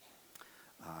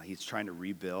 He's trying to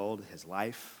rebuild his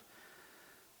life.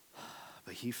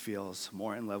 But he feels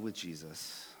more in love with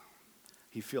Jesus.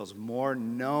 He feels more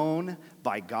known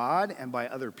by God and by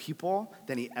other people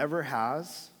than he ever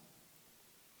has.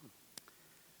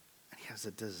 And he has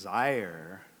a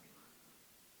desire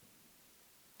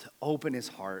to open his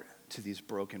heart to these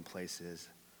broken places,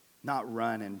 not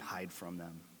run and hide from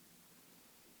them.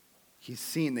 He's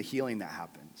seen the healing that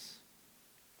happens.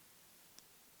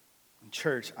 In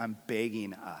church, I'm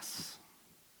begging us.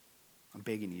 I'm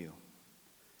begging you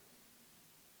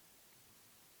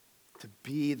to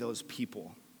be those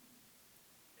people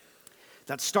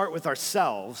that start with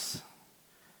ourselves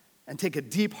and take a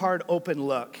deep, hard, open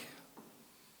look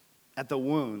at the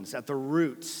wounds, at the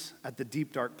roots, at the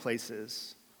deep, dark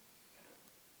places,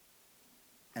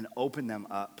 and open them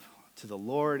up to the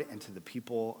Lord and to the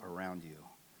people around you.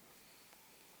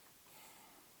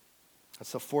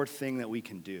 That's the fourth thing that we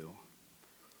can do.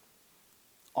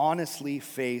 Honestly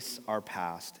face our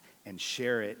past and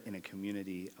share it in a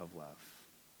community of love.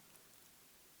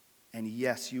 And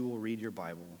yes, you will read your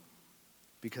Bible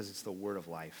because it's the word of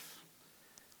life.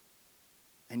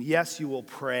 And yes, you will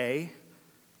pray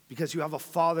because you have a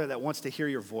Father that wants to hear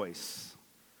your voice.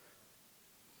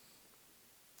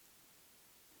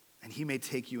 And he may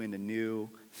take you into new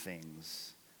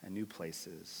things and new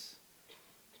places.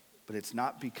 But it's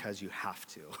not because you have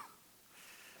to.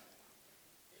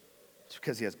 It's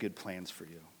because he has good plans for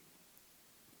you.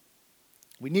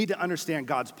 We need to understand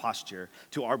God's posture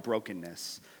to our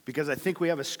brokenness because I think we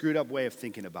have a screwed up way of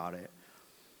thinking about it.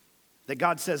 That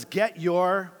God says, get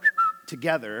your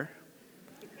together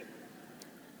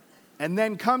and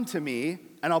then come to me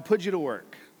and I'll put you to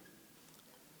work.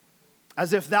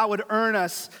 As if that would earn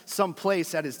us some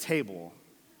place at his table.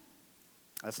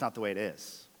 That's not the way it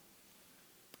is.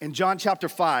 In John chapter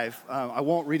 5, I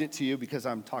won't read it to you because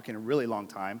I'm talking a really long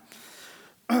time.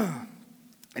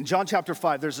 In John chapter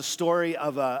 5, there's a story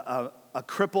of a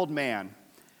crippled man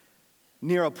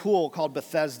near a pool called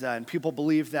Bethesda, and people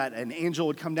believe that an angel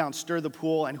would come down, stir the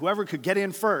pool, and whoever could get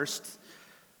in first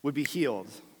would be healed.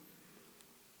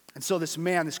 And so this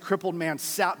crippled man,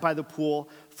 sat by the pool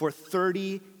for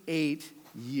 38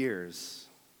 years.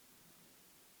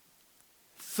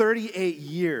 38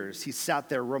 years he sat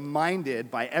there,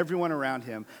 reminded by everyone around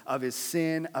him of his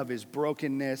sin, of his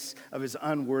brokenness, of his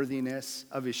unworthiness,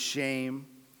 of his shame.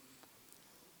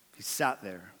 He sat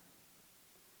there.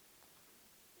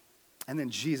 And then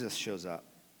Jesus shows up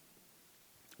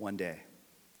one day.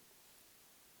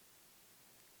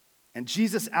 And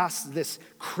Jesus asks this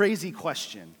crazy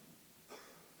question.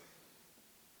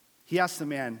 He asked the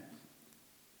man,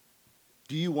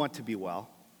 do you want to be well?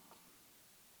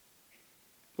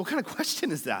 What kind of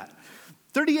question is that?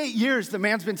 38 years the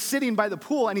man's been sitting by the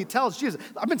pool and he tells Jesus,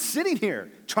 I've been sitting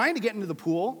here trying to get into the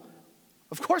pool.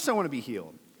 Of course I want to be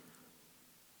healed.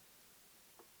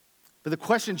 But the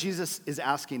question Jesus is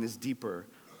asking is deeper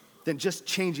than just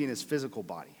changing his physical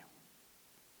body.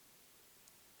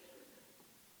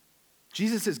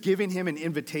 Jesus is giving him an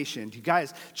invitation. You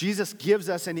guys, Jesus gives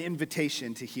us an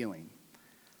invitation to healing.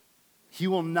 He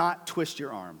will not twist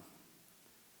your arm.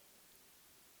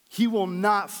 He will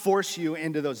not force you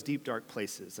into those deep, dark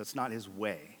places. That's not his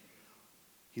way.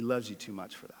 He loves you too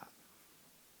much for that.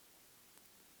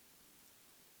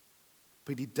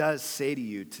 But he does say to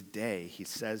you today, he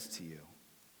says to you,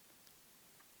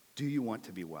 do you want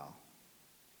to be well?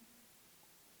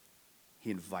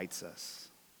 He invites us.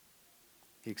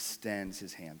 He extends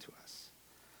his hand to us.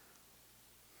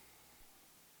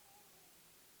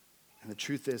 And the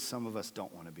truth is, some of us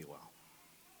don't want to be well.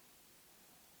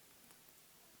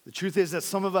 The truth is that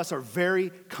some of us are very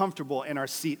comfortable in our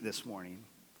seat this morning,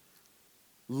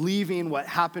 leaving what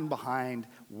happened behind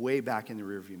way back in the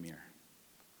rearview mirror.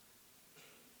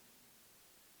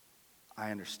 I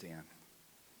understand.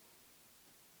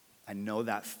 I know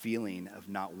that feeling of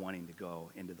not wanting to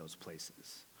go into those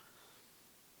places.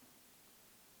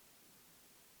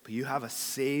 But you have a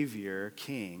Savior,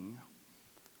 King.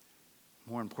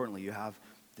 More importantly, you have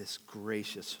this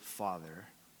gracious Father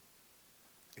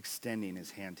extending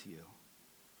his hand to you.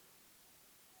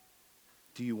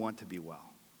 Do you want to be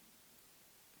well?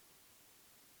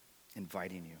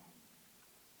 Inviting you.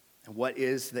 And what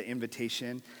is the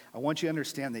invitation? I want you to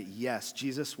understand that yes,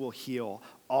 Jesus will heal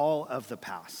all of the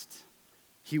past.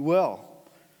 He will.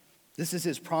 This is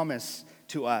his promise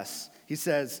to us. He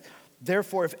says,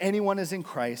 therefore, if anyone is in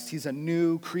Christ, he's a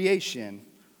new creation.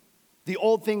 The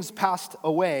old things passed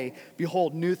away.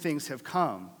 Behold, new things have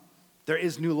come. There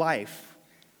is new life.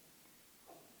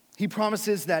 He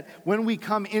promises that when we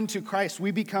come into Christ, we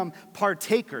become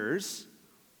partakers.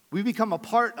 We become a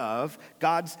part of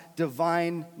God's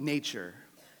divine nature.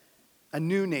 a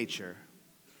new nature.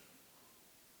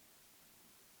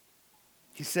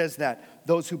 He says that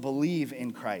those who believe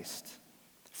in Christ,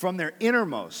 from their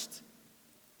innermost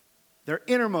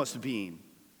being,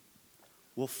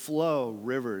 will flow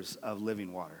rivers of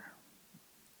living water.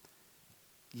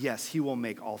 Yes, he will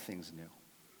make all things new.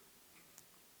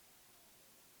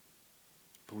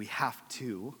 But we have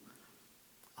to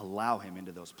allow him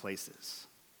into those places.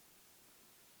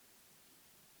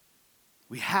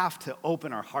 We have to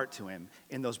open our heart to him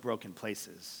in those broken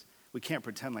places. We can't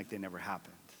pretend like they never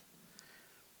happened.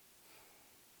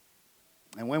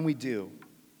 And when we do,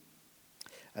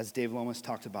 as Dave Lomas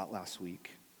talked about last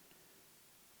week,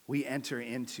 we enter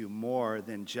into more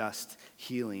than just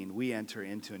healing. We enter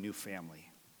into a new family.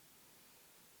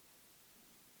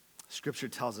 Scripture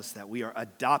tells us that we are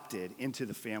adopted into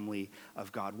the family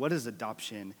of God. What does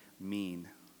adoption mean?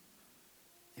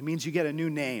 It means you get a new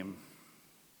name.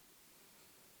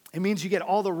 It means you get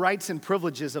all the rights and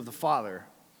privileges of the Father.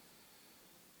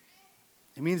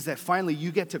 It means that finally you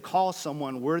get to call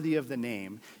someone worthy of the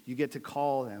name. You get to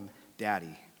call them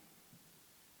Daddy,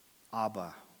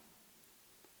 Abba.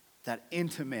 That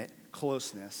intimate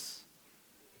closeness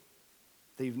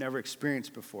that you've never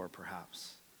experienced before,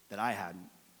 perhaps, that I hadn't.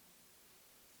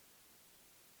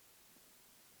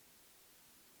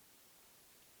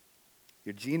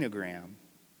 Your genogram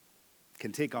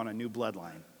can take on a new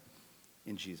bloodline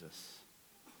in Jesus.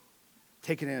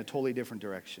 Take it in a totally different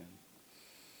direction.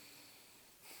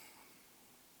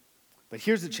 But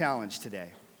here's the challenge today,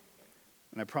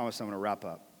 and I promise I'm going to wrap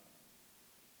up.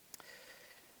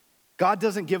 God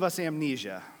doesn't give us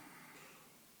amnesia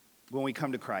when we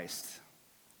come to Christ.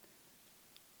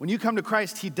 When you come to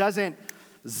Christ, he doesn't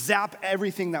zap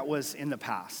everything that was in the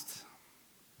past.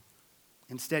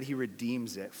 Instead, he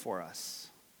redeems it for us.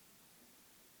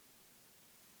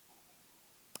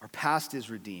 Our past is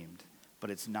redeemed, but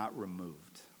it's not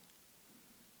removed.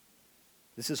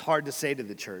 This is hard to say to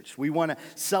the church. We want to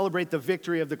celebrate the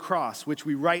victory of the cross, which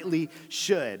we rightly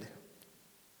should.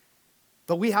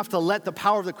 But we have to let the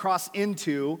power of the cross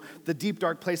into the deep,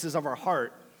 dark places of our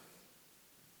heart.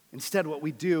 Instead, what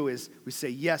we do is we say,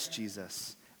 yes,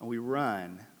 Jesus, and we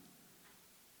run.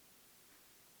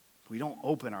 We don't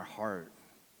open our heart.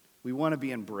 We want to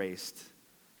be embraced,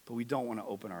 but we don't want to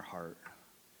open our heart.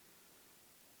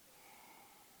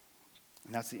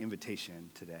 And that's the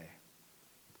invitation today.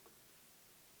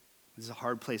 This is a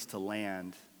hard place to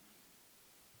land,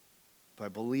 but I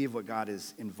believe what God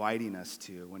is inviting us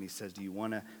to when he says, do you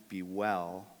want to be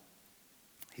well?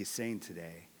 He's saying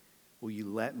today, will you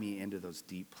let me into those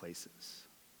deep places?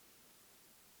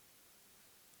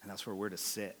 And that's where we're to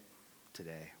sit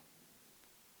today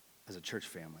as a church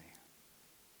family.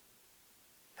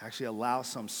 To actually allow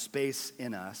some space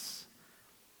in us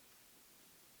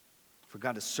for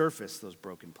God to surface those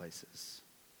broken places,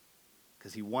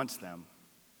 because he wants them.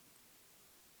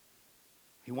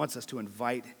 He wants us to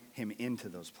invite him into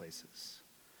those places.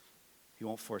 He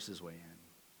won't force his way in.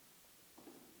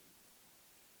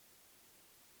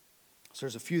 So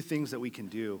there's a few things that we can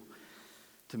do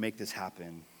to make this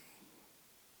happen.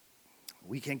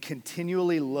 We can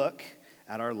continually look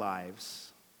at our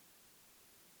lives.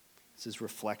 This is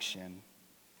reflection.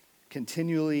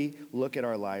 Continually look at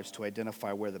our lives to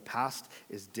identify where the past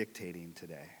is dictating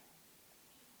today.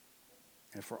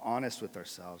 And if we're honest with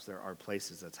ourselves, there are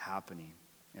places that's happening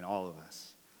in all of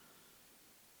us.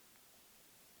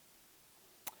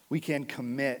 We can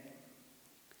commit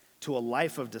to a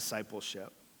life of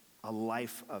discipleship, a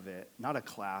life of it, not a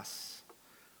class,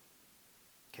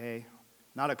 okay?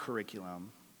 Not a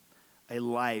curriculum, a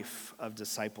life of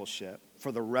discipleship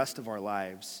for the rest of our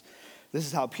lives. This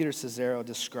is how Peter Scazzero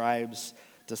describes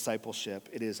discipleship.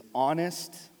 It is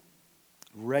honest,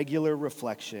 regular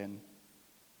reflection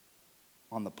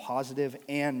on the positive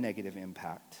and negative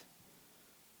impact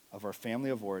of our family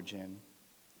of origin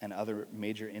and other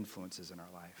major influences in our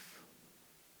life.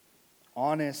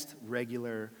 Honest,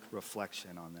 regular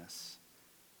reflection on this.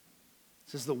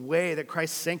 This is the way that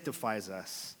Christ sanctifies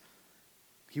us.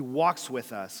 He walks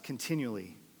with us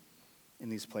continually in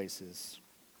these places.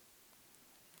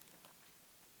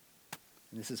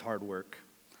 And this is hard work.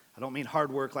 I don't mean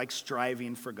hard work like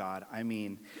striving for God. I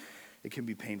mean, it can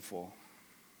be painful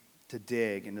to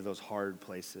dig into those hard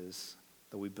places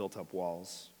that we built up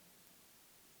walls.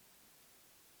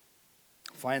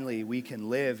 Finally, we can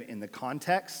live in the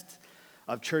context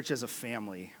of church as a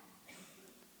family.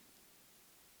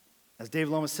 As Dave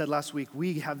Lomas said last week,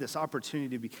 we have this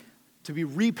opportunity to be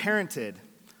reparented. Do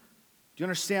you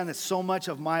understand that so much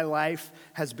of my life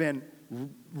has been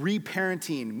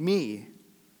reparenting me,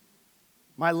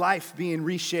 my life being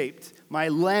reshaped, my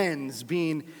lens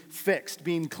being fixed,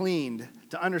 being cleaned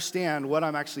to understand what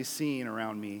I'm actually seeing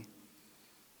around me.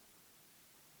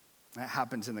 That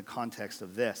happens in the context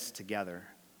of this together.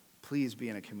 Please be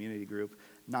in a community group,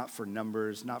 not for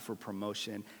numbers, not for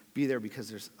promotion. Be there because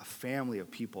there's a family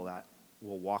of people that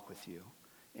will walk with you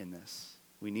in this.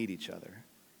 We need each other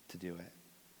to do it.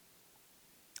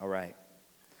 All right.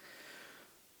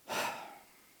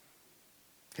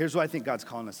 Here's what I think God's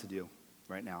calling us to do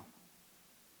right now.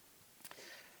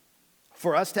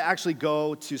 For us to actually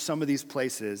go to some of these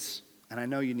places, and I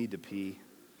know you need to pee,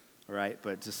 all right,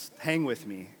 but just hang with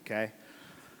me, okay?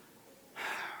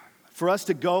 For us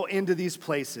to go into these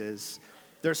places,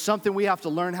 there's something we have to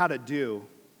learn how to do.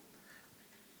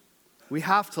 We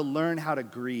have to learn how to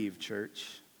grieve,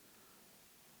 church.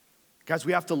 Guys,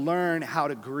 we have to learn how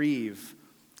to grieve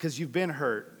because you've been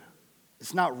hurt.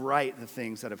 It's not right, the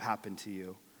things that have happened to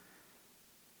you.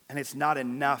 And it's not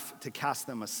enough to cast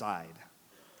them aside.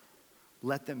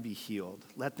 Let them be healed.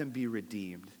 Let them be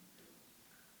redeemed.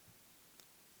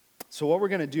 So what we're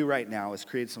going to do right now is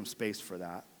create some space for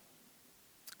that.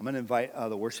 I'm going to invite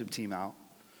the worship team out.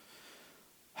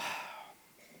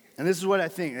 And this is what I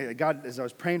think. God, as I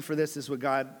was praying for this is what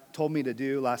God told me to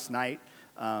do last night.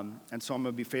 And so I'm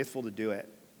going to be faithful to do it.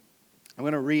 I'm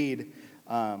going to read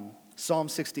Psalm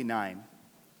 69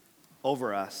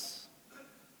 over us.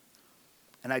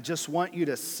 And I just want you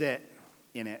to sit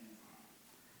in it.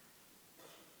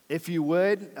 If you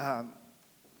would,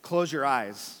 close your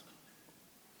eyes.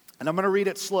 And I'm going to read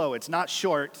it slow. It's not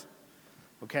short,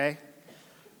 okay?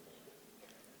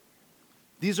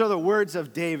 These are the words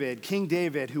of David, King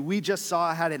David, who we just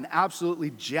saw had an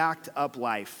absolutely jacked up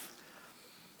life.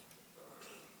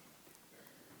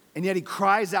 And yet he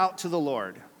cries out to the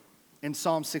Lord in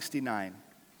Psalm 69.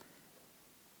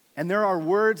 And there are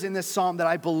words in this psalm that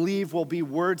I believe will be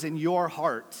words in your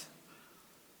heart.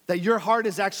 That your heart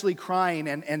is actually crying,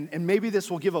 and maybe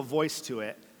this will give a voice to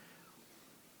it.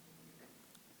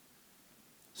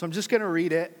 So I'm just going to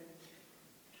read it.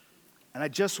 And I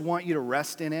just want you to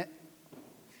rest in it.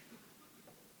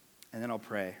 And then I'll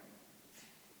pray.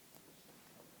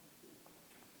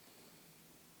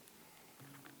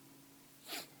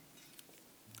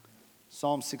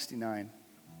 Psalm 69.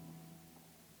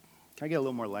 Can I get a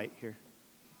little more light here?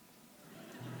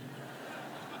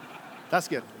 That's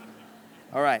good.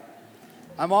 All right.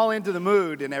 I'm all into the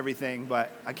mood and everything,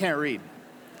 but I can't read.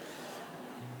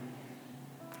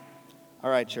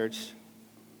 All right, church.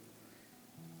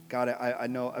 God, I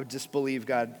know, I just believe,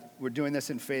 God, we're doing this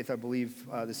in faith. I believe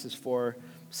this is for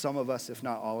some of us, if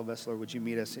not all of us. Lord, would you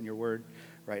meet us in your word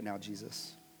right now,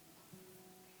 Jesus?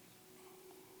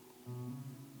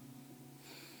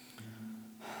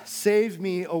 Save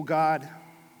me, O God,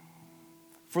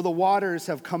 for the waters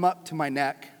have come up to my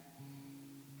neck.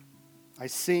 I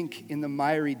sink in the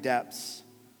miry depths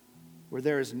where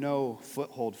there is no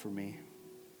foothold for me.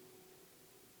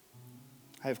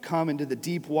 I have come into the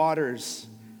deep waters.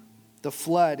 The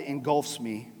flood engulfs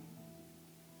me.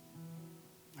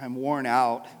 I'm worn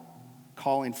out,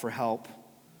 calling for help.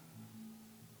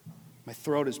 My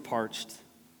throat is parched.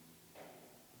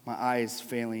 My eyes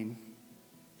failing.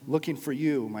 Looking for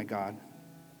you, my God.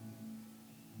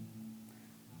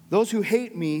 Those who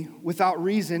hate me without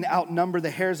reason outnumber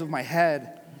the hairs of my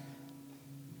head.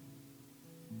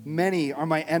 Many are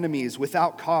my enemies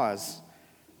without cause.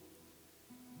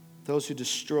 Those who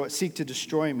seek to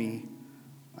destroy me,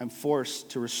 I'm forced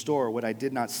to restore what I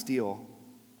did not steal.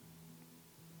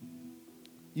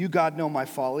 You, God, know my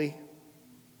folly.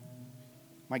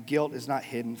 My guilt is not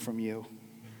hidden from you.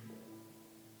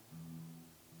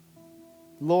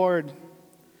 Lord,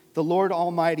 the Lord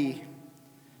Almighty,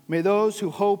 may those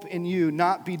who hope in you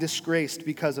not be disgraced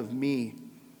because of me.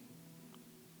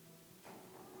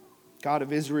 God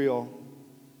of Israel,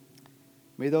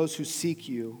 may those who seek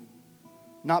you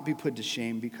not be put to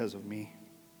shame because of me.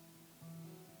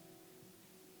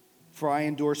 For I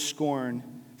endure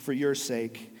scorn for your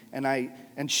sake,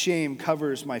 and shame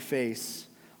covers my face.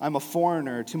 I'm a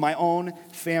foreigner to my own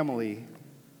family,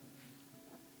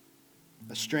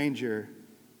 a stranger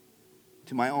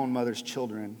to my own mother's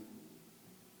children.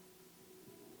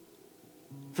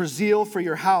 For zeal for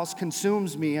your house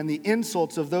consumes me, and the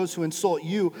insults of those who insult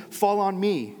you fall on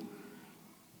me.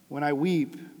 When I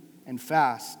weep and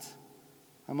fast,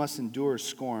 I must endure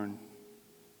scorn.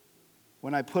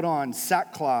 When I put on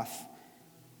sackcloth,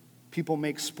 people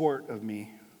make sport of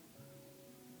me.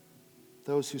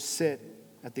 Those who sit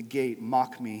at the gate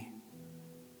mock me,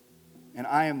 and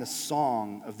I am the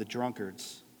song of the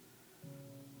drunkards.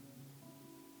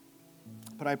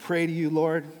 But I pray to you,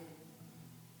 Lord,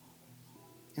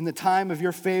 In the time of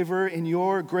your favor, in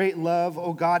your great love,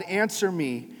 O God, answer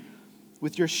me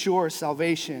with your sure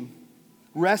salvation.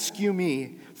 Rescue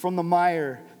me from the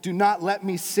mire. Do not let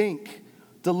me sink.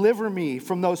 Deliver me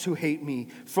from those who hate me,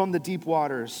 from the deep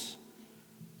waters.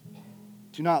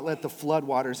 Do not let the flood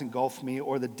waters engulf me,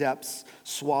 or the depths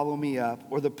swallow me up,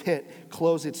 or the pit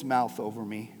close its mouth over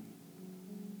me.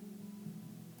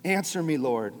 Answer me,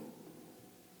 Lord,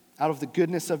 out of the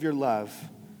goodness of your love.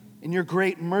 In your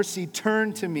great mercy,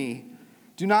 turn to me.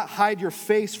 Do not hide your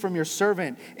face from your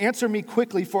servant. Answer me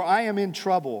quickly, for I am in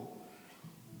trouble.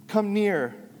 Come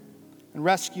near and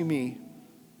rescue me.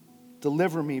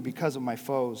 Deliver me because of my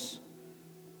foes.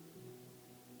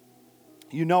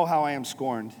 You know how I am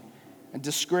scorned and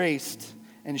disgraced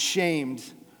and shamed.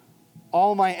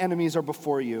 All my enemies are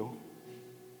before you.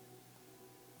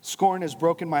 Scorn has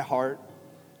broken my heart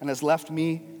and has left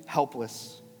me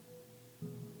helpless.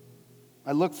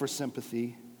 I looked for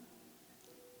sympathy,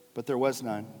 but there was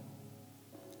none.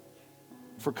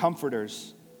 For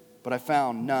comforters, but I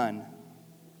found none.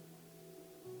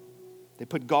 They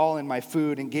put gall in my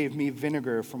food and gave me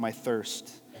vinegar for my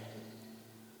thirst.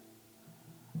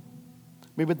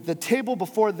 May the table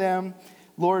before them,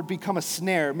 Lord, become a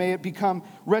snare. May it become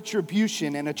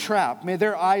retribution and a trap. May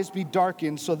their eyes be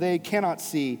darkened so they cannot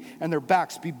see, and their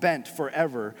backs be bent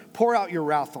forever. Pour out your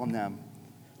wrath on them.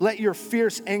 Let your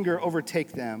fierce anger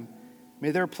overtake them.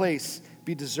 May their place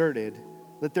be deserted.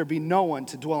 Let there be no one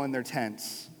to dwell in their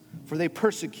tents. For they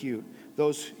persecute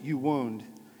those you wound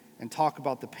and talk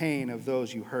about the pain of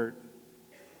those you hurt.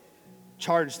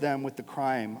 Charge them with the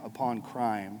crime upon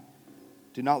crime.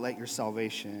 Do not let your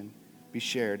salvation be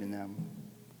shared in them.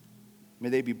 May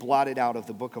they be blotted out of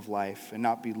the book of life and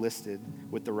not be listed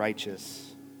with the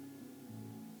righteous.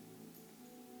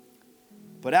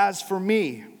 But as for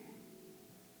me,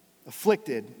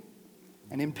 afflicted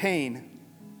and in pain,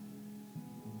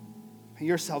 may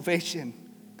your salvation,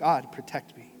 God,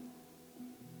 protect me.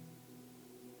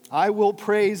 I will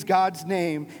praise God's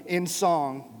name in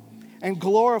song and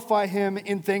glorify him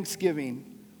in thanksgiving.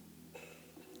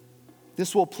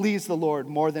 This will please the Lord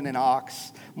more than an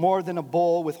ox, more than a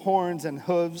bull with horns and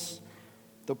hooves.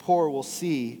 The poor will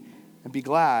see and be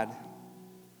glad.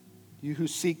 You who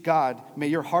seek God, may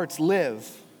your hearts live.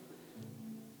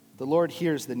 The Lord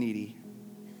hears the needy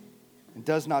and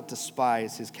does not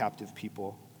despise his captive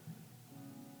people.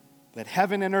 Let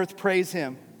heaven and earth praise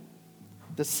him,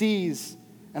 the seas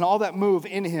and all that move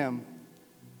in him.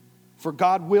 For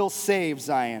God will save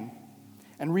Zion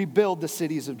and rebuild the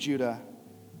cities of Judah.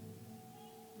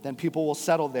 Then people will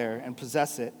settle there and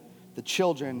possess it. The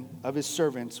children of his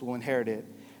servants will inherit it,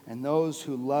 and those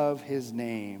who love his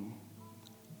name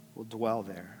will dwell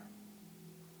there.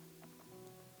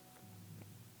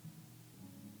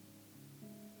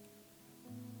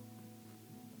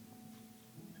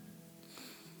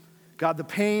 God, the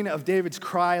pain of David's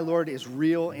cry, Lord, is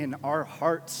real in our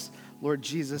hearts, Lord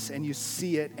Jesus, and you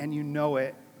see it and you know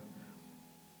it.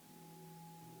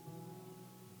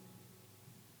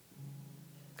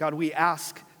 God, we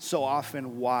ask so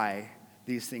often why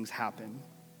these things happen.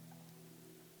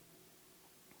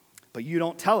 But you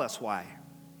don't tell us why.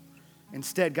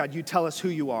 Instead, God, you tell us who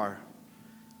you are.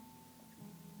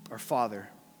 Our Father,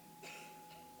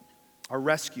 our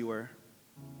rescuer,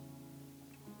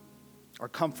 our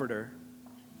comforter,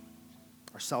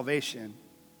 our salvation,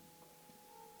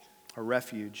 our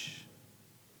refuge.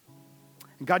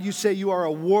 And God, you say you are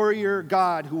a warrior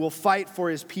God who will fight for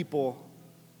his people.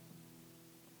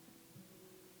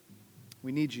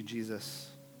 We need you,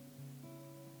 Jesus.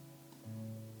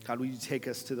 God, would you take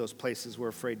us to those places we're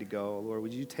afraid to go? Lord,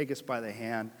 would you take us by the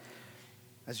hand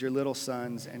as your little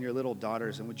sons and your little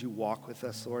daughters, and would you walk with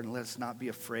us, Lord, and let us not be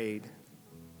afraid.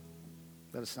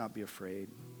 Let us not be afraid.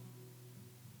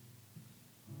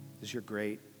 Because you're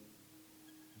great,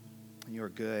 and you're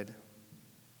good,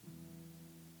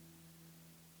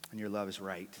 and your love is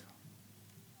right.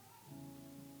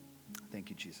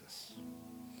 Thank you, Jesus.